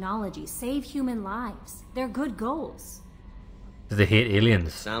human technology, save human lives. They're good goals. Do they hate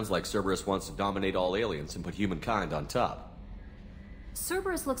aliens? Sounds like Cerberus wants to dominate all aliens and put humankind on top.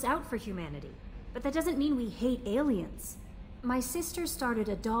 Cerberus looks out for humanity, but that doesn't mean we hate aliens. My sister started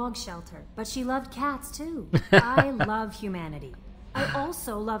a dog shelter, but she loved cats too. I love humanity. I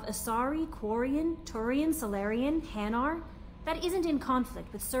also love Asari, Quarian, Turian, Solarian, Hanar. That isn't in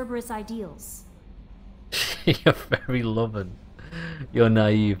conflict with Cerberus ideals. You're very loving. You're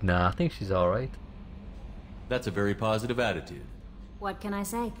naive. Nah, I think she's alright. That's a very positive attitude. What can I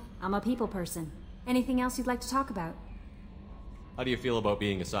say? I'm a people person. Anything else you'd like to talk about? How do you feel about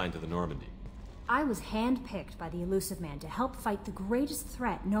being assigned to the Normandy? I was handpicked by the Illusive Man to help fight the greatest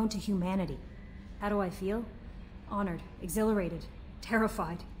threat known to humanity. How do I feel? Honored, exhilarated,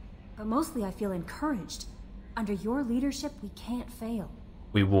 terrified. But mostly I feel encouraged. Under your leadership, we can't fail.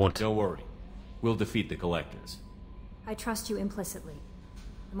 We won't. Don't worry. We'll defeat the Collectors. I trust you implicitly.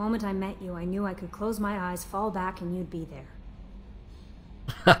 The moment I met you, I knew I could close my eyes, fall back, and you'd be there.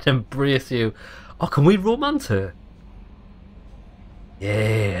 I'd embrace you. Oh, can we romance her?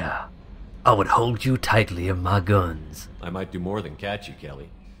 Yeah. I would hold you tightly in my guns. I might do more than catch you, Kelly.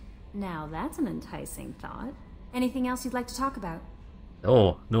 Now that's an enticing thought. Anything else you'd like to talk about?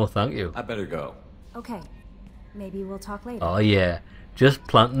 Oh, no thank you. I better go. Okay. Maybe we'll talk later. Oh yeah. Just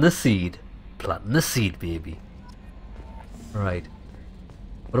planting the seed. Planting the seed, baby. Right.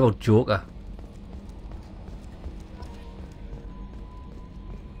 What about Joker?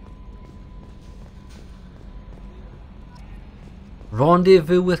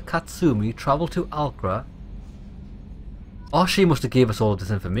 Rendezvous with Katsumi, travel to Alcra. Oh, she must have gave us all of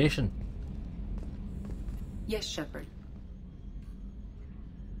this information. Yes, Shepard.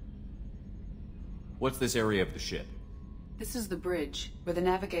 What's this area of the ship? This is the bridge, where the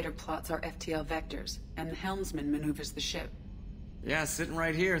navigator plots our FTL vectors, and the helmsman maneuvers the ship. Yeah, sitting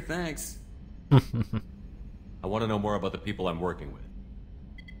right here, thanks. I want to know more about the people I'm working with.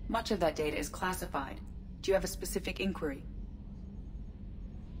 Much of that data is classified. Do you have a specific inquiry?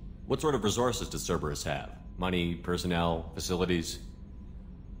 What sort of resources does Cerberus have? Money, personnel, facilities?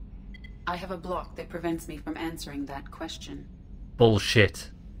 I have a block that prevents me from answering that question.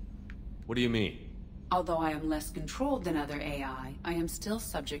 Bullshit. What do you mean? Although I am less controlled than other AI, I am still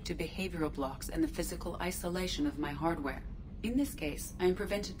subject to behavioral blocks and the physical isolation of my hardware. In this case, I am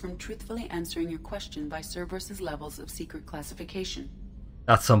prevented from truthfully answering your question by Cerberus's levels of secret classification.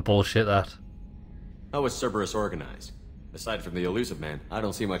 That's some bullshit, that. How is Cerberus organized? Aside from the Illusive Man, I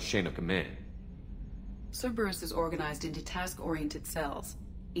don't see much chain of command. Cerberus is organized into task-oriented cells.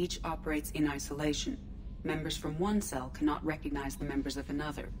 Each operates in isolation. Members from one cell cannot recognize the members of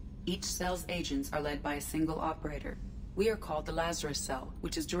another. Each cell's agents are led by a single operator. We are called the Lazarus Cell,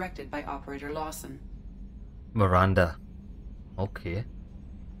 which is directed by Operator Lawson. Miranda. Okay.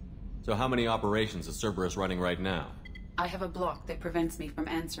 So how many operations is Cerberus running right now? I have a block that prevents me from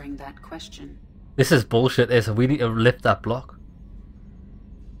answering that question. This is bullshit, this. We need to lift that block.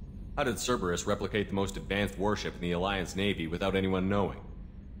 How did Cerberus replicate the most advanced warship in the Alliance Navy without anyone knowing?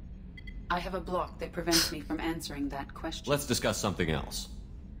 I have a block that prevents me from answering that question. Let's discuss something else.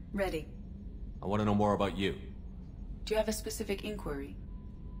 Ready. I want to know more about you. Do you have a specific inquiry?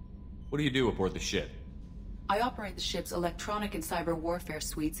 What do you do aboard the ship? I operate the ship's electronic and cyber warfare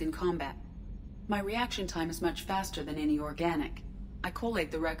suites in combat. My reaction time is much faster than any organic. I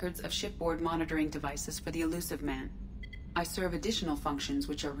collate the records of shipboard monitoring devices for the Illusive Man. I serve additional functions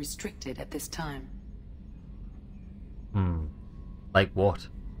which are restricted at this time. Like what?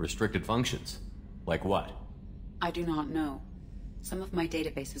 Restricted functions? Like what? I do not know. Some of my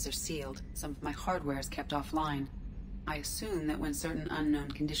databases are sealed, some of my hardware is kept offline. I assume that when certain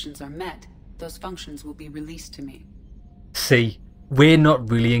unknown conditions are met, those functions will be released to me. See, we're not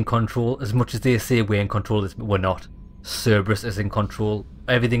really in control as much as they say we're in control. We're not. Cerberus is in control.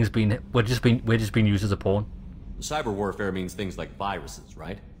 Everything's been. We're just being used as a pawn. Cyber warfare means things like viruses,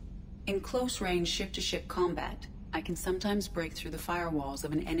 right? In close-range ship-to-ship combat, I can sometimes break through the firewalls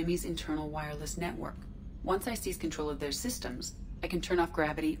of an enemy's internal wireless network. Once I seize control of their systems, I can turn off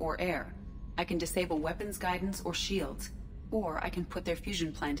gravity or air. I can disable weapons guidance or shields, or I can put their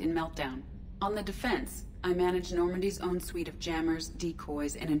fusion plant in meltdown. On the defense, I manage Normandy's own suite of jammers,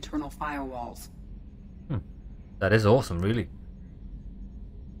 decoys, and internal firewalls. That is awesome, really.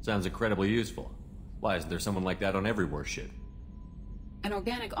 Sounds incredibly useful. Why isn't there someone like that on every warship? An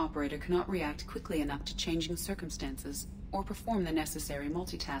organic operator cannot react quickly enough to changing circumstances, or perform the necessary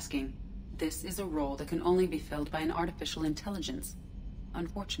multitasking. This is a role that can only be filled by an artificial intelligence.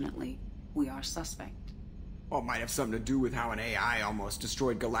 Unfortunately, we are suspect. Well, it might have something to do with how an AI almost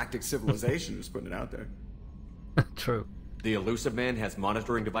destroyed galactic civilization, just putting it out there. True. The Illusive Man has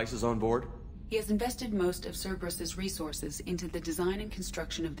monitoring devices on board? He has invested most of Cerberus's resources into the design and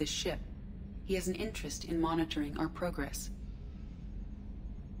construction of this ship. He has an interest in monitoring our progress.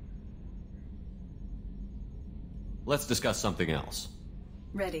 Let's discuss something else.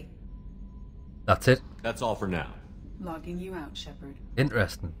 Ready. That's it. That's all for now. Logging you out, Shepard.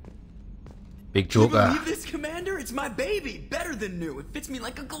 Interesting. Big Can you joker. believe this, Commander? It's my baby! Better than new. It fits me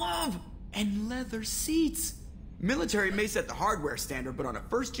like a glove! And leather seats! Military may set the hardware standard, but on a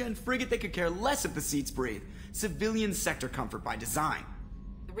first-gen frigate they could care less if the seats breathe. Civilian sector comfort by design.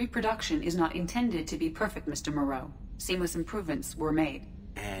 The reproduction is not intended to be perfect, Mr. Moreau. Seamless improvements were made.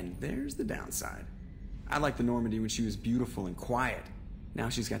 And there's the downside. I liked the Normandy when she was beautiful and quiet. Now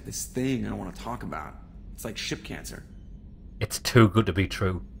she's got this thing I don't want to talk about. It's like ship cancer. It's too good to be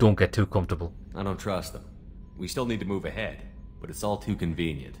true. Don't get too comfortable. I don't trust them. We still need to move ahead, but it's all too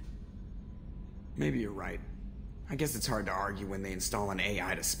convenient. Maybe you're right. I guess it's hard to argue when they install an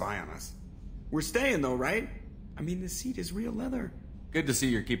AI to spy on us. We're staying though, right? I mean, the seat is real leather. Good to see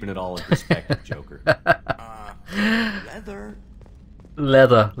you're keeping it all in perspective, Joker. Leather?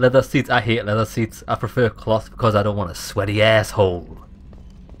 Leather seats. I hate leather seats. I prefer cloth because I don't want a sweaty asshole.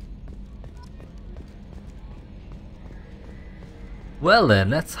 Well then,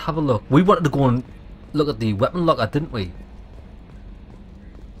 let's have a look. We wanted to go and look at the weapon locker, didn't we?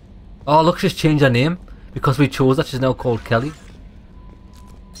 Oh look, she's changed her name. Because we chose that, she's now called Kelly.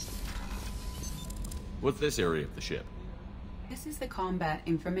 What's this area of the ship? This is the Combat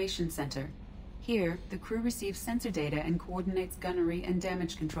Information Center. Here, the crew receives sensor data and coordinates gunnery and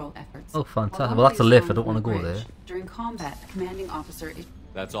damage control efforts. Oh, fantastic. While Well, that's a Omni is lift. I on don't want to the go there. bridge, during combat, the commanding officer is...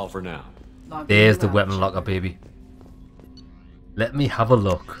 That's all for now. There's the weapon locker, baby. Let me have a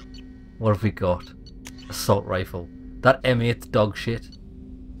look. What have we got? Assault rifle. That M8 dog shit.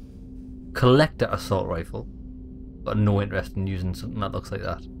 Collector assault rifle. Got no interest in using something that looks like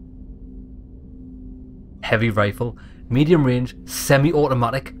that. Heavy rifle. Medium range.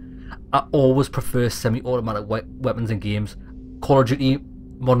 Semi-automatic. I always prefer semi-automatic weapons in games. Call of Duty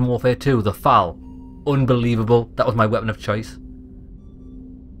Modern Warfare 2, the FAL. Unbelievable. That was my weapon of choice.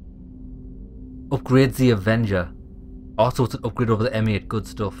 Upgrades the Avenger. Also, it's an upgrade over the M8. Good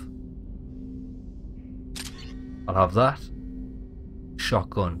stuff. I'll have that.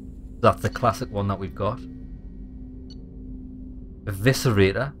 Shotgun. That's the classic one that we've got.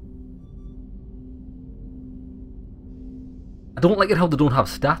 Eviscerator. I don't like it how they don't have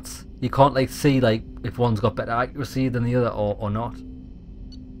stats. You can't like see like if one's got better accuracy than the other or not.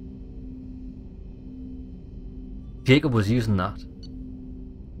 Jacob was using that.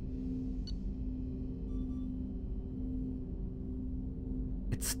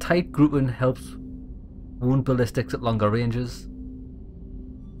 Its tight grouping helps wound ballistics at longer ranges.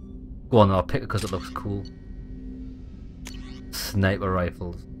 Go on, I'll pick it because it looks cool. Sniper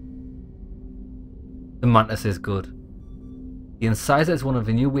rifles. The Mantis is good. The Incisor is one of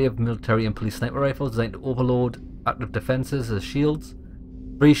a new wave of military and police sniper rifles designed to overload active defenses as shields.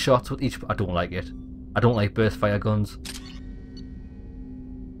 3 shots with each... I don't like it. I don't like burst fire guns.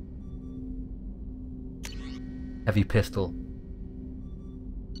 Heavy pistol.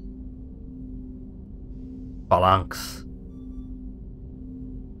 Phalanx.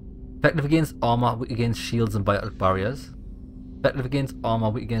 Effective against armor, weak against shields and vital barriers. Effective against armor,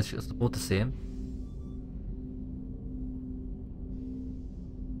 weak against shields. They're both the same.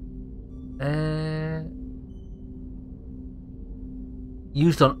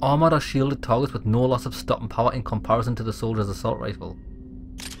 Used on armored or shielded targets with no loss of stopping power in comparison to the soldier's assault rifle.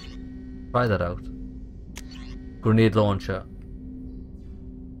 Try that out. Grenade launcher.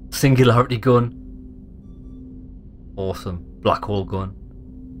 Singularity gun. Awesome. Black hole gun.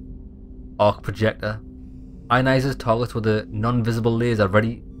 Arc projector. Ionizes targets with a non-visible laser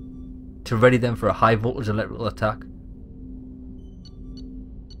ready them for a high voltage electrical attack.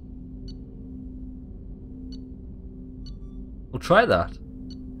 We'll try that.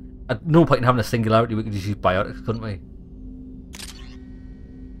 At no point in having a singularity we could just use biotics, couldn't we?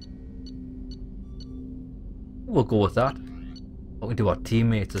 We'll go with that. But we do our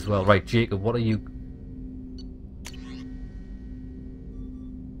teammates as well. Right, Jacob, what are you?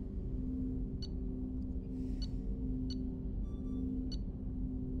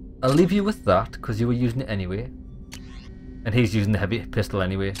 I'll leave you with that because you were using it anyway. And he's using the heavy pistol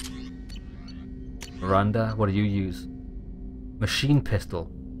anyway. Miranda, what do you use? Machine pistol.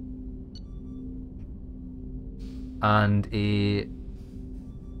 And a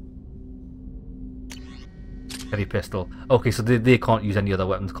heavy pistol. Okay, so they can't use any other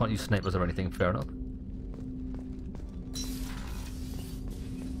weapons, can't use snipers or anything, fair enough.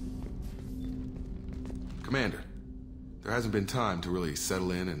 Commander, there hasn't been time to really settle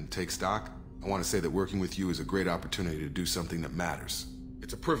in and take stock. I want to say that working with you is a great opportunity to do something that matters.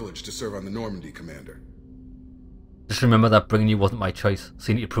 It's a privilege to serve on the Normandy, Commander. Just remember that bringing you wasn't my choice, so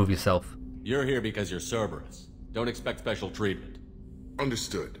you need to prove yourself. You're here because you're Cerberus. Don't expect special treatment.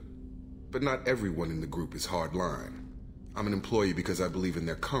 Understood. But not everyone in the group is hardline. I'm an employee because I believe in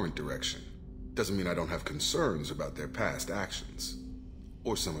their current direction. Doesn't mean I don't have concerns about their past actions.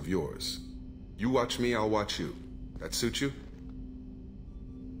 Or some of yours. You watch me, I'll watch you. That suit you?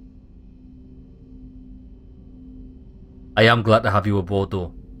 I am glad to have you aboard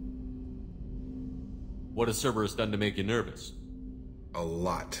though. What has Cerberus done to make you nervous? A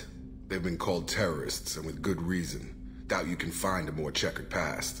lot. They've been called terrorists, and with good reason. Doubt you can find a more checkered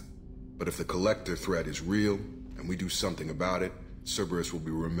past. But if the Collector threat is real, and we do something about it, Cerberus will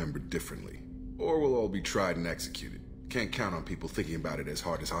be remembered differently. Or we'll all be tried and executed. Can't count on people thinking about it as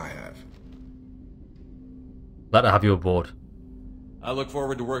hard as I have. Glad to have you aboard. I look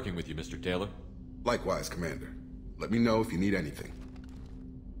forward to working with you, Mr. Taylor. Likewise, Commander. Let me know if you need anything.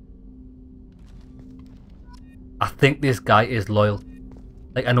 I think this guy is loyal.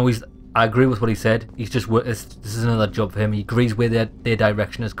 Like, I agree with what he said. He's just this is another job for him. He agrees where their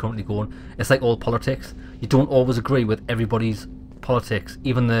direction is currently going. It's like all politics. You don't always agree with everybody's politics,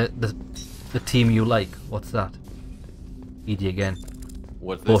 even the team you like. What's that? ED again.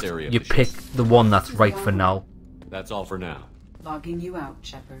 What's this area? You pick the one that's right for now. That's all for now. Logging you out,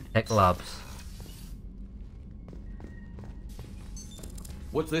 Shepard. Tech Labs.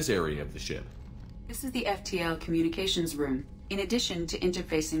 What's this area of the ship? This is the FTL communications room. In addition to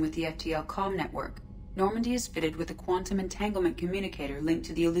interfacing with the FTL comm network, Normandy is fitted with a quantum entanglement communicator linked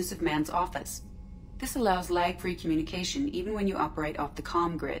to the Illusive Man's office. This allows lag-free communication even when you operate off the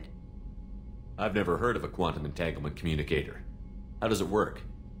comm grid. I've never heard of a quantum entanglement communicator. How does it work?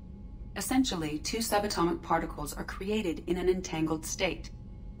 Essentially, two subatomic particles are created in an entangled state.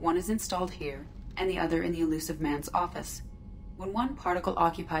 One is installed here, and the other in the Illusive Man's office. When one particle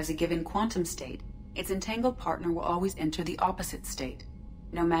occupies a given quantum state, its entangled partner will always enter the opposite state,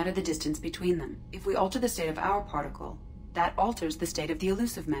 no matter the distance between them. If we alter the state of our particle, that alters the state of the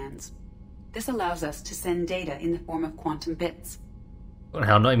Illusive Man's. This allows us to send data in the form of quantum bits. Well,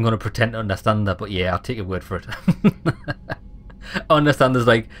 I'm not even going to pretend to understand that, but yeah, I'll take your word for it. I understand there's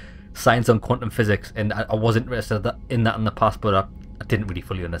like science on quantum physics, and I was interested in that in the past, but I didn't really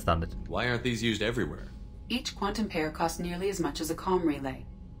fully understand it. Why aren't these used everywhere? Each quantum pair costs nearly as much as a comm relay,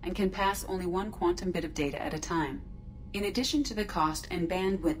 and can pass only one quantum bit of data at a time. In addition to the cost and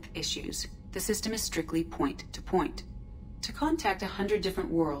bandwidth issues, the system is strictly point-to-point. To contact 100 different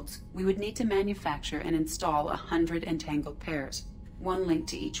worlds, we would need to manufacture and install 100 entangled pairs, one link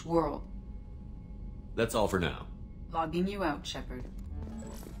to each world. That's all for now. Logging you out, Shepard.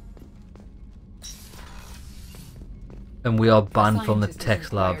 And we are banned from the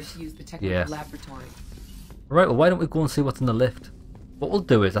tech labs. Yeah. Right, well, why don't we go and see what's in the lift? What we'll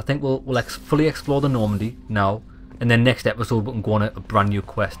do is, I think we'll fully explore the Normandy now, and then next episode we can go on a brand new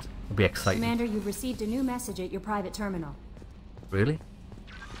quest. It'll be exciting. Commander, you've received a new message at your private terminal. Really?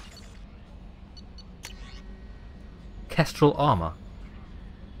 Kestrel armor.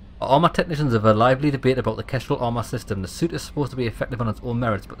 Armor technicians have a lively debate about the Kestrel armor system. The suit is supposed to be effective on its own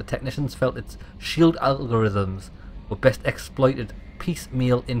merits, but the technicians felt its shield algorithms were best exploited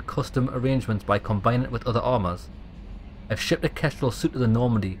piecemeal in custom arrangements by combining it with other armors. I've shipped a Kestrel suit to the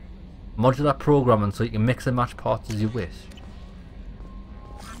Normandy. Modular programming so you can mix and match parts as you wish.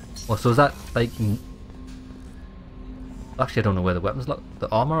 Oh, so is that like... Actually, I don't know where the weapons look. The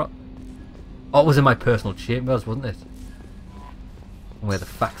armor... Oh, it was in my personal chambers, wasn't it? Where the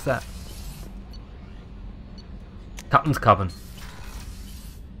fuck's that? Captain's cabin.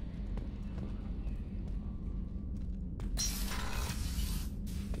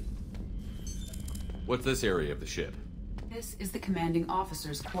 What's this area of the ship? This is the commanding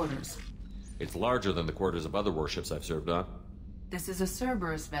officer's quarters. It's larger than the quarters of other warships I've served on. This is a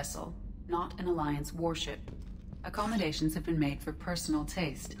Cerberus vessel, not an Alliance warship. Accommodations have been made for personal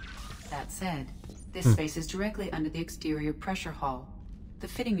taste. That said, this space is directly under the exterior pressure hull. The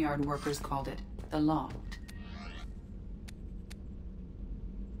fitting yard workers called it the loft.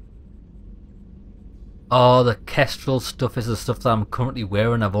 Oh, the Kestrel stuff is the stuff that I'm currently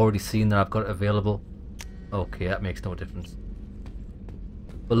wearing. I've already seen that I've got it available. Okay, that makes no difference.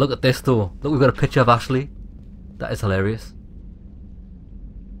 But look at this though. Look, we've got a picture of Ashley. That is hilarious.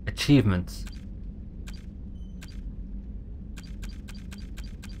 Achievements.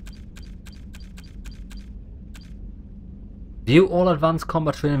 View all advanced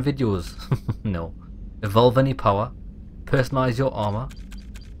combat training videos. No. Evolve any power. Personalize your armor.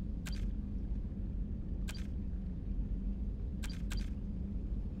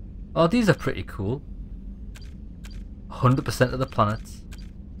 Oh, these are pretty cool. 100% of the planets.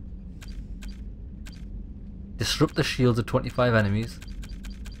 Disrupt the shields of 25 enemies.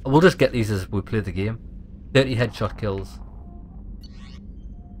 We'll just get these as we play the game. 30 headshot kills.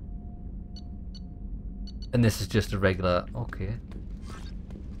 And this is just a regular... Okay.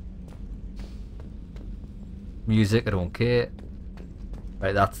 Music, I don't care.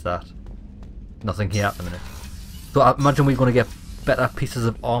 Right, that's that. Nothing here at the minute. So I imagine we're going to get better pieces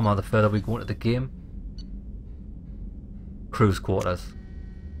of armor the further we go into the game. Crew's quarters.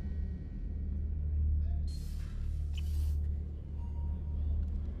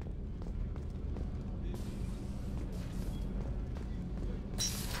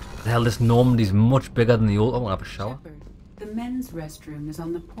 The hell, this Normandy's much bigger than the old. I won't have a shower. Shepard, the men's restroom is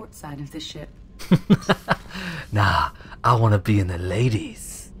on the port side of the ship. Nah, I want to be in the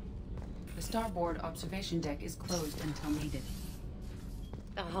ladies. The starboard observation deck is closed until needed.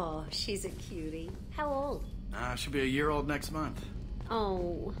 Oh, she's a cutie. How old? She'll be a year old next month.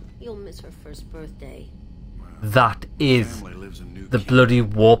 Oh, you'll miss her first birthday. That is Family lives in New the Key. bloody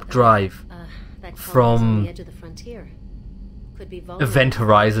warp drive That colony's on from the edge of the frontier. Could be Event vulnerable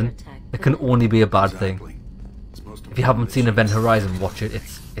Horizon. to attack, It can only be a bad thing. Exactly. It's most If you haven't important seen that Event she- Horizon, watch it.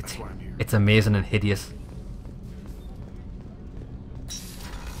 That's why I'm here. It's amazing and hideous.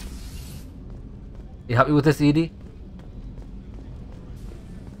 You happy with this, Edie?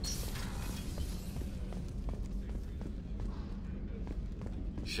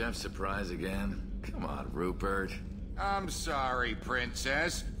 Chef surprise again? Come on, Rupert. I'm sorry,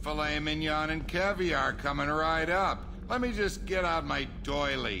 Princess. Filet mignon and caviar coming right up. Let me just get out my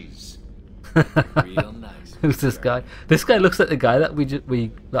doilies. Real nice. Who's this guy? This guy looks like the guy that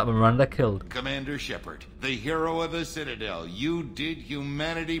that Miranda killed. Commander Shepard, the hero of the Citadel. You did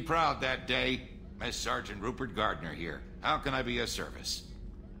humanity proud that day. Mess Sergeant Rupert Gardner here. How can I be of service?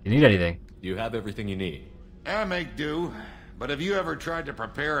 You need anything? You have everything you need. I make do. But have you ever tried to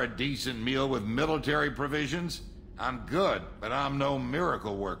prepare a decent meal with military provisions? I'm good, but I'm no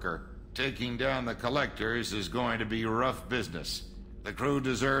miracle worker. Taking down the collectors is going to be rough business. The crew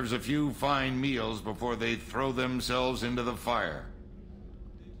deserves a few fine meals before they throw themselves into the fire.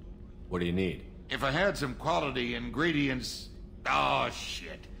 What do you need? If I had some quality ingredients... Oh,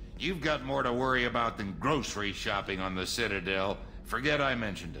 shit. You've got more to worry about than grocery shopping on the Citadel. Forget I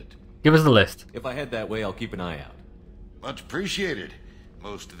mentioned it. Give us the list. If I head that way, I'll keep an eye out. Much appreciated.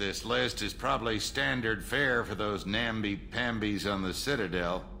 Most of this list is probably standard fare for those namby-pambies on the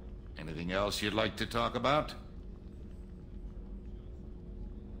Citadel. Anything else you'd like to talk about?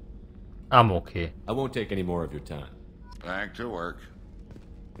 I'm okay. I won't take any more of your time. Back to work.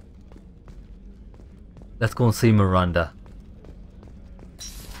 Let's go and see Miranda.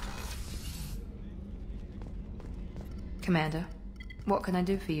 Commander, what can I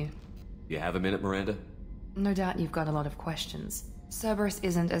do for you? You have a minute, Miranda? No doubt you've got a lot of questions. Cerberus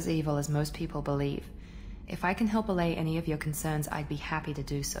isn't as evil as most people believe. If I can help allay any of your concerns, I'd be happy to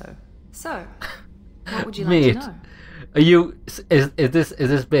do so. So, what would you like to know? Are you... Is this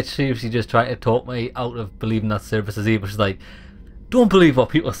bitch seriously just trying to talk me out of believing that Cerberus is evil? She's like, Don't believe what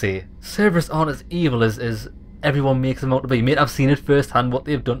people say. Cerberus aren't as evil as everyone makes them out to be. Mate, I've seen it firsthand what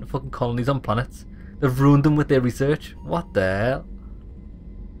they've done to fucking colonies on planets. They've ruined them with their research. What the hell?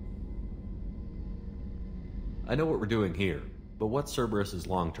 I know what we're doing here, but what's Cerberus's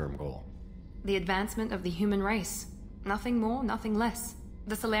long-term goal? The advancement of the human race. Nothing more, nothing less.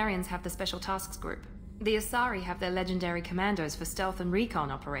 The Solarians have the Special Tasks Group. The Asari have their legendary commandos for stealth and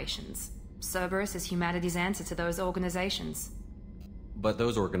recon operations. Cerberus is humanity's answer to those organizations. But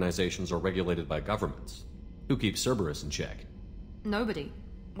those organizations are regulated by governments. Who keeps Cerberus in check? Nobody.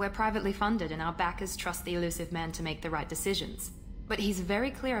 We're privately funded and our backers trust the Illusive Man to make the right decisions. But he's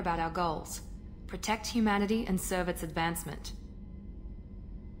very clear about our goals. Protect humanity and serve its advancement.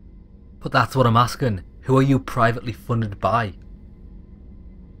 But that's what I'm asking. Who are you privately funded by?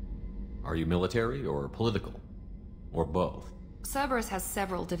 Are you military or political? Or both? Cerberus has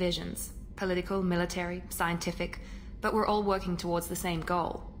several divisions. Political, military, scientific, but we're all working towards the same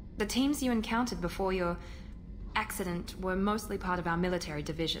goal. The teams you encountered before your accident were mostly part of our military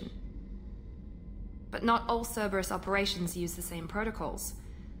division. But not all Cerberus operations use the same protocols.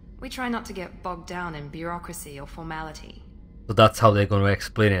 We try not to get bogged down in bureaucracy or formality. So that's how they're going to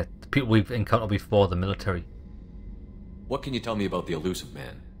explain it. The people we've encountered before, the military. What can you tell me about the Illusive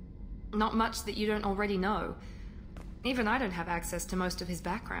Man? Not much that you don't already know. Even I don't have access to most of his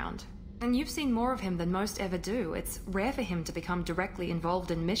background. And you've seen more of him than most ever do. It's rare for him to become directly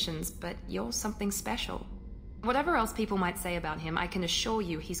involved in missions, but you're something special. Whatever else people might say about him, I can assure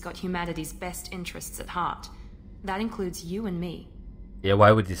you he's got humanity's best interests at heart. That includes you and me. Yeah,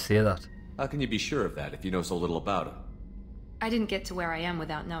 why would you say that? How can you be sure of that if you know so little about him? I didn't get to where I am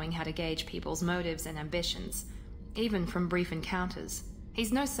without knowing how to gauge people's motives and ambitions, even from brief encounters.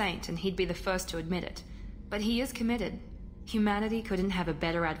 He's no saint, and he'd be the first to admit it. But he is committed. Humanity couldn't have a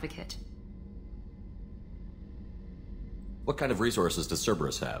better advocate. What kind of resources does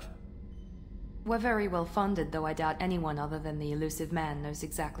Cerberus have? We're very well funded, though I doubt anyone other than the Illusive Man knows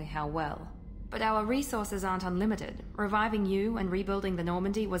exactly how well. But our resources aren't unlimited. Reviving you and rebuilding the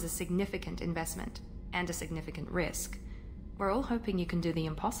Normandy was a significant investment, and a significant risk. We're all hoping you can do the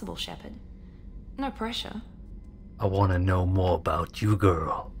impossible, Shepard. No pressure. I want to know more about you,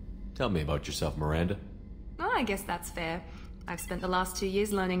 girl. Tell me about yourself, Miranda. Oh, I guess that's fair. I've spent the last 2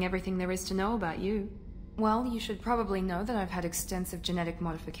 years learning everything there is to know about you. Well, you should probably know that I've had extensive genetic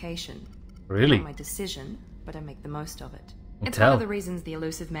modification. Really? Not my decision, but I make the most of it. Well, It's one of the reasons the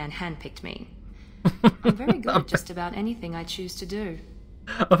Illusive Man handpicked me. I'm very good at just about anything I choose to do.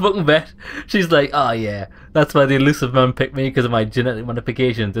 I fucking bet. She's like, oh yeah, that's why the Illusive Man picked me, because of my genetic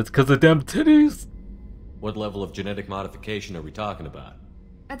modifications. It's because of damn titties. What level of genetic modification are we talking about?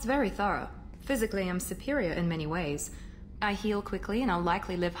 That's very thorough. Physically, I'm superior in many ways. I heal quickly, and I'll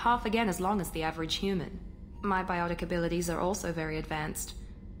likely live half again as long as the average human. My biotic abilities are also very advanced.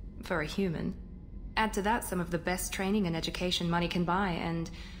 For a human. Add to that some of the best training and education money can buy, and,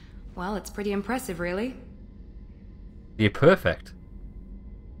 well, it's pretty impressive, really. You're perfect.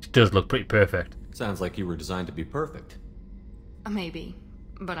 She does look pretty perfect. Sounds like you were designed to be perfect. Maybe,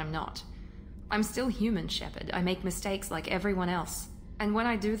 but I'm not. I'm still human, Shepard. I make mistakes like everyone else. And when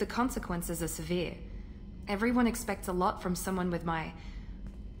I do, the consequences are severe. Everyone expects a lot from someone with my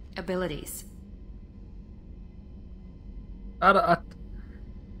abilities.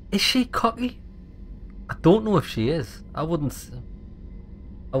 Is she cocky? I don't know if she is. I wouldn't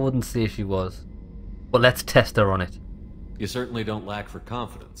say she was. But let's test her on it. You certainly don't lack for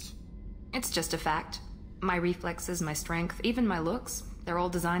confidence. It's just a fact. My reflexes, my strength, even my looks, they're all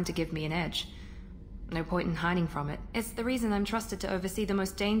designed to give me an edge. No point in hiding from it. It's the reason I'm trusted to oversee the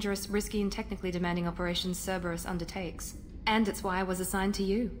most dangerous, risky, and technically demanding operations Cerberus undertakes. And it's why I was assigned to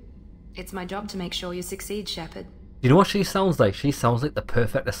you. It's my job to make sure you succeed, Shepard. You know what she sounds like? She sounds like the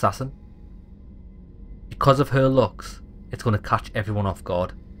perfect assassin. Because of her looks, it's going to catch everyone off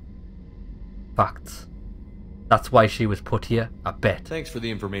guard. Facts. That's why she was put here, I bet. Thanks for the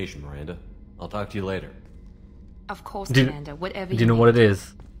information, Miranda. I'll talk to you later. Of course, Commander, whatever you Do you know need. what it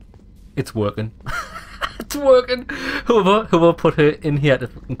is? It's working. It's working! Whoever put her in here to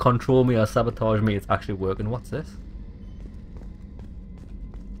fucking control me or sabotage me, it's actually working. What's this?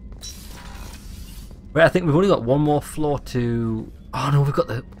 Right, I think we've only got one more floor to... Oh no, we've got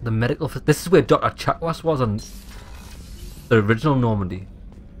the medical... This is where Dr. Chakwas was on the original Normandy.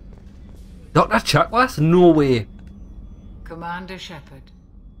 Dr. Chakwas? No way. Commander Shepard,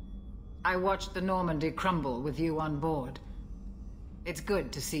 I watched the Normandy crumble with you on board. It's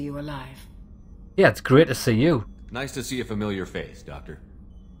good to see you alive. Yeah, it's great to see you. Nice to see a familiar face, Doctor.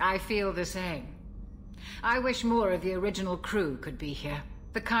 I feel the same. I wish more of the original crew could be here.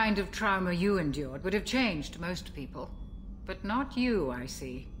 The kind of trauma you endured would have changed most people. But not you, I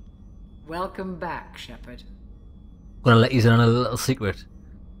see. Welcome back, Shepard. I'm gonna let you in on a little secret.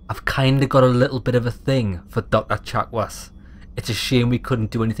 I've kinda got a little bit of a thing for Dr. Chakwas. It's a shame we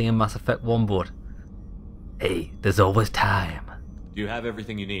couldn't do anything in Mass Effect 1, but hey, there's always time. Do you have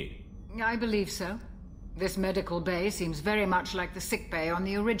everything you need? I believe so. This medical bay seems very much like the sick bay on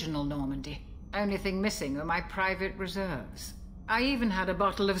the original Normandy. Only thing missing are my private reserves. I even had a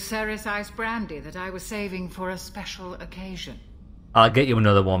bottle of Ceres Ice Brandy that I was saving for a special occasion. I'll get you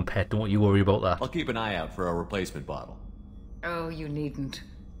another one, pet. Don't you worry about that. I'll keep an eye out for a replacement bottle. Oh, you needn't.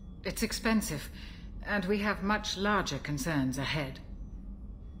 It's expensive, and we have much larger concerns ahead.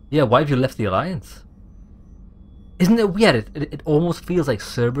 Yeah, why have you left the Alliance? Isn't it weird? It almost feels like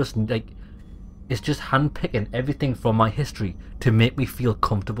Cerberus, like, it's just handpicking everything from my history to make me feel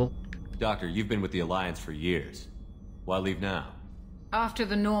comfortable. Doctor, you've been with the Alliance for years. Why leave now? After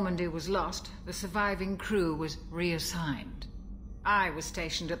the Normandy was lost, the surviving crew was reassigned. I was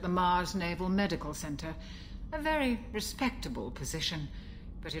stationed at the Mars Naval Medical Center, a very respectable position,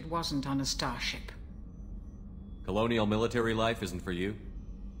 but it wasn't on a starship. Colonial military life isn't for you?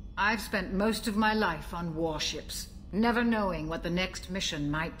 I've spent most of my life on warships, never knowing what the next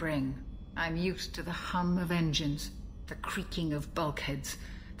mission might bring. I'm used to the hum of engines, the creaking of bulkheads,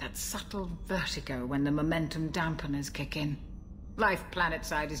 that subtle vertigo when the momentum dampeners kick in. Life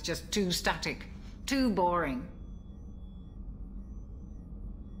planetside is just too static, too boring.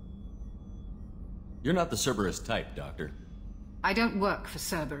 You're not the Cerberus type, Doctor. I don't work for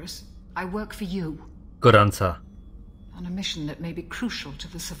Cerberus. I work for you. Good answer. On a mission that may be crucial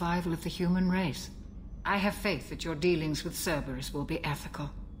to the survival of the human race. I have faith that your dealings with Cerberus will be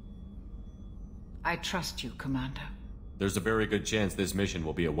ethical. I trust you, Commander. There's a very good chance this mission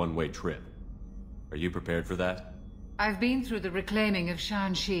will be a one-way trip. Are you prepared for that? I've been through the reclaiming of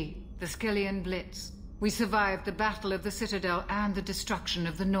Shanxi, the Skillian Blitz. We survived the Battle of the Citadel and the destruction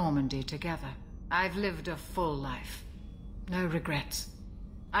of the Normandy together. I've lived a full life. No regrets.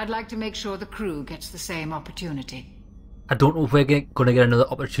 I'd like to make sure the crew gets the same opportunity. I don't know if we're going to get another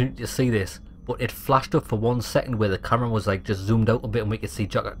opportunity to see this, but it flashed up for 1 second where the camera was like just zoomed out a bit and we could see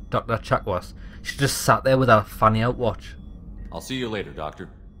Dr. Chakwas. She just sat there with her fanny out watch. I'll see you later, Doctor.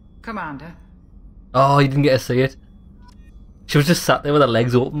 Commander. Oh, you didn't get to see it? She was just sat there with her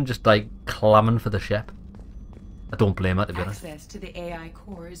legs open, just like clamming for the ship. I don't blame her, to be honest. Access to the AI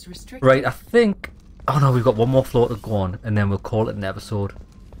core is restricted. Right, I think... Oh no, we've got one more floor to go on, and then we'll call it an episode.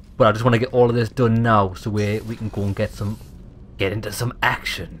 But I just want to get all of this done now, so we can go and get into some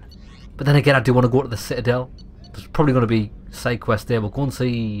action. But then again, I do want to go to the Citadel. There's probably going to be side quest there. We'll go and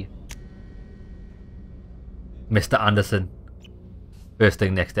see Mr. Anderson. First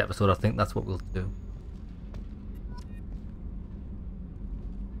thing next episode, I think that's what we'll do.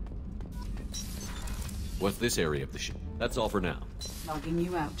 What's this area of the ship? That's all for now. Logging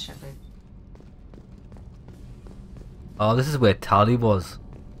you out, Shepard. Oh, this is where Tali was.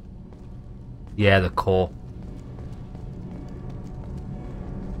 Yeah, the core.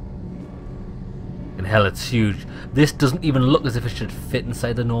 And hell, it's huge. This doesn't even look as if it should fit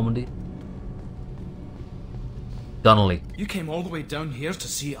inside the Normandy. Donnelly. You came all the way down here to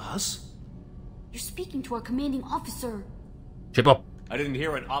see us? You're speaking to our commanding officer. Ship up. I didn't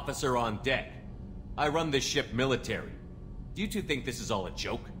hear an officer on deck. I run this ship military. Do you two think this is all a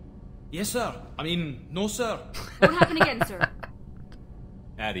joke? Yes, sir. I mean, no, sir. What happened again, sir?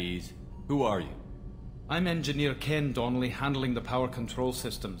 At ease. Who are you? I'm Engineer Ken Donnelly, handling the power control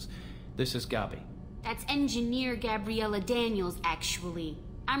systems. This is Gabby. That's Engineer Gabriella Daniels, actually.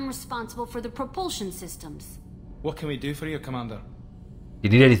 I'm responsible for the propulsion systems. What can we do for you, Commander? You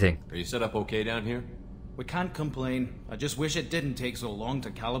need anything? Are you set up okay down here? We can't complain. I just wish it didn't take so long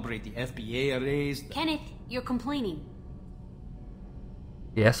to calibrate the FBA arrays. Kenneth, you're complaining.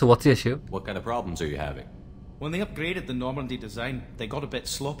 Yeah, so what's the issue? What kind of problems are you having? When they upgraded the Normandy design, they got a bit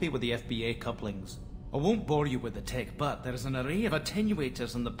sloppy with the FBA couplings. I won't bore you with the tech, but there is an array of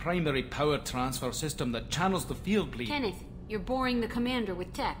attenuators in the primary power transfer system that channels the field bleed. Kenneth, you're boring the commander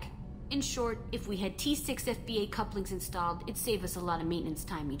with tech. In short, if we had T6 FBA couplings installed, it'd save us a lot of maintenance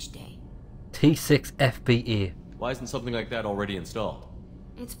time each day. T6 FBA. Why isn't something like that already installed?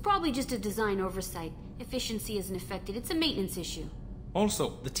 It's probably just a design oversight. Efficiency isn't affected. It's a maintenance issue.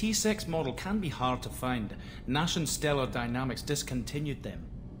 Also, the T6 model can be hard to find. Nash and Stellar Dynamics discontinued them.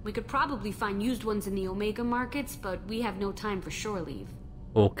 We could probably find used ones in the Omega markets, but we have no time for shore leave.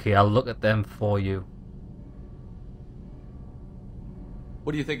 Okay, I'll look at them for you.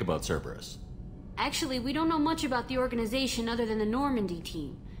 What do you think about Cerberus? Actually, we don't know much about the organization other than the Normandy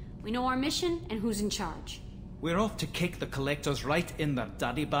team. We know our mission and who's in charge. We're off to kick the collectors right in their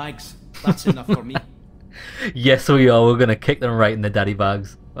daddy bags. That's enough for me. Yes, we are. We're gonna kick them right in the daddy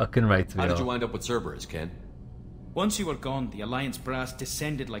bags. Fucking right. How did you wind up with Cerberus, Ken? Once you were gone, the Alliance brass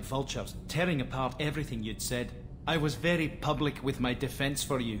descended like vultures, tearing apart everything you'd said. I was very public with my defense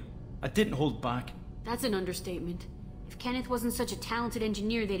for you. I didn't hold back. That's an understatement. If Kenneth wasn't such a talented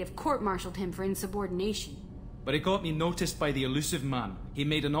engineer, they'd have court-martialed him for insubordination. But it got me noticed by the Illusive man. He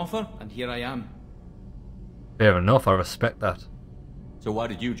made an offer, and here I am. Fair enough, I respect that. So why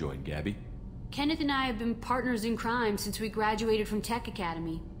did you join, Gabby? Kenneth and I have been partners in crime since we graduated from Tech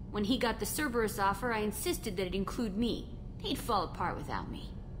Academy. When he got the Cerberus offer, I insisted that it include me. They'd fall apart without me.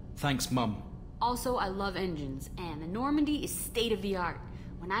 Thanks, Mum. Also, I love engines, and the Normandy is state-of-the-art.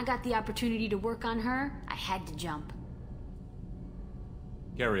 When I got the opportunity to work on her, I had to jump.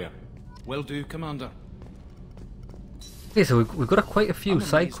 Carry on. Will do, Commander. Okay, so we've got quite a few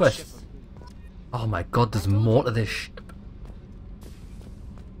side quests. Oh my god, there's more to this ship.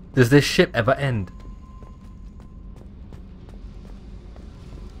 Does this ship ever end?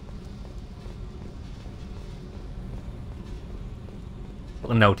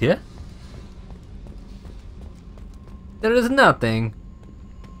 Put a note here. There is nothing.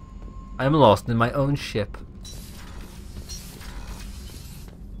 I am lost in my own ship.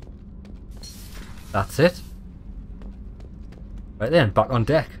 That's it. Right then, back on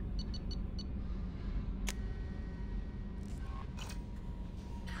deck.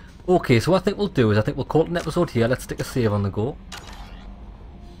 Okay, so what I think we'll do is I think we'll call it an episode here. Let's stick a save on the go.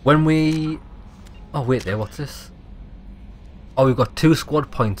 When we... Oh wait there, what's this? Oh, we've got 2 squad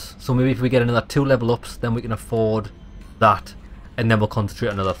points. So maybe if we get another 2 level ups, then we can afford that. And then we'll concentrate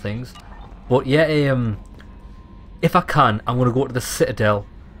on other things. But yeah, if I can, I'm going to go to the Citadel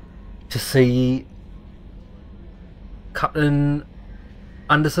to see Captain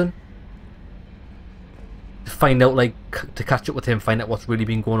Anderson. To find out, like, to catch up with him, find out what's really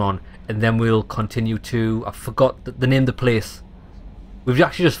been going on. And then we'll continue to... I forgot the name of the place. We've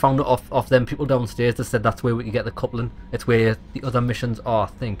actually just found it off them people downstairs that said that's where we can get the coupling. It's where the other missions are, I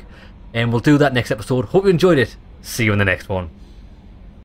think. And we'll do that next episode. Hope you enjoyed it. See you in the next one.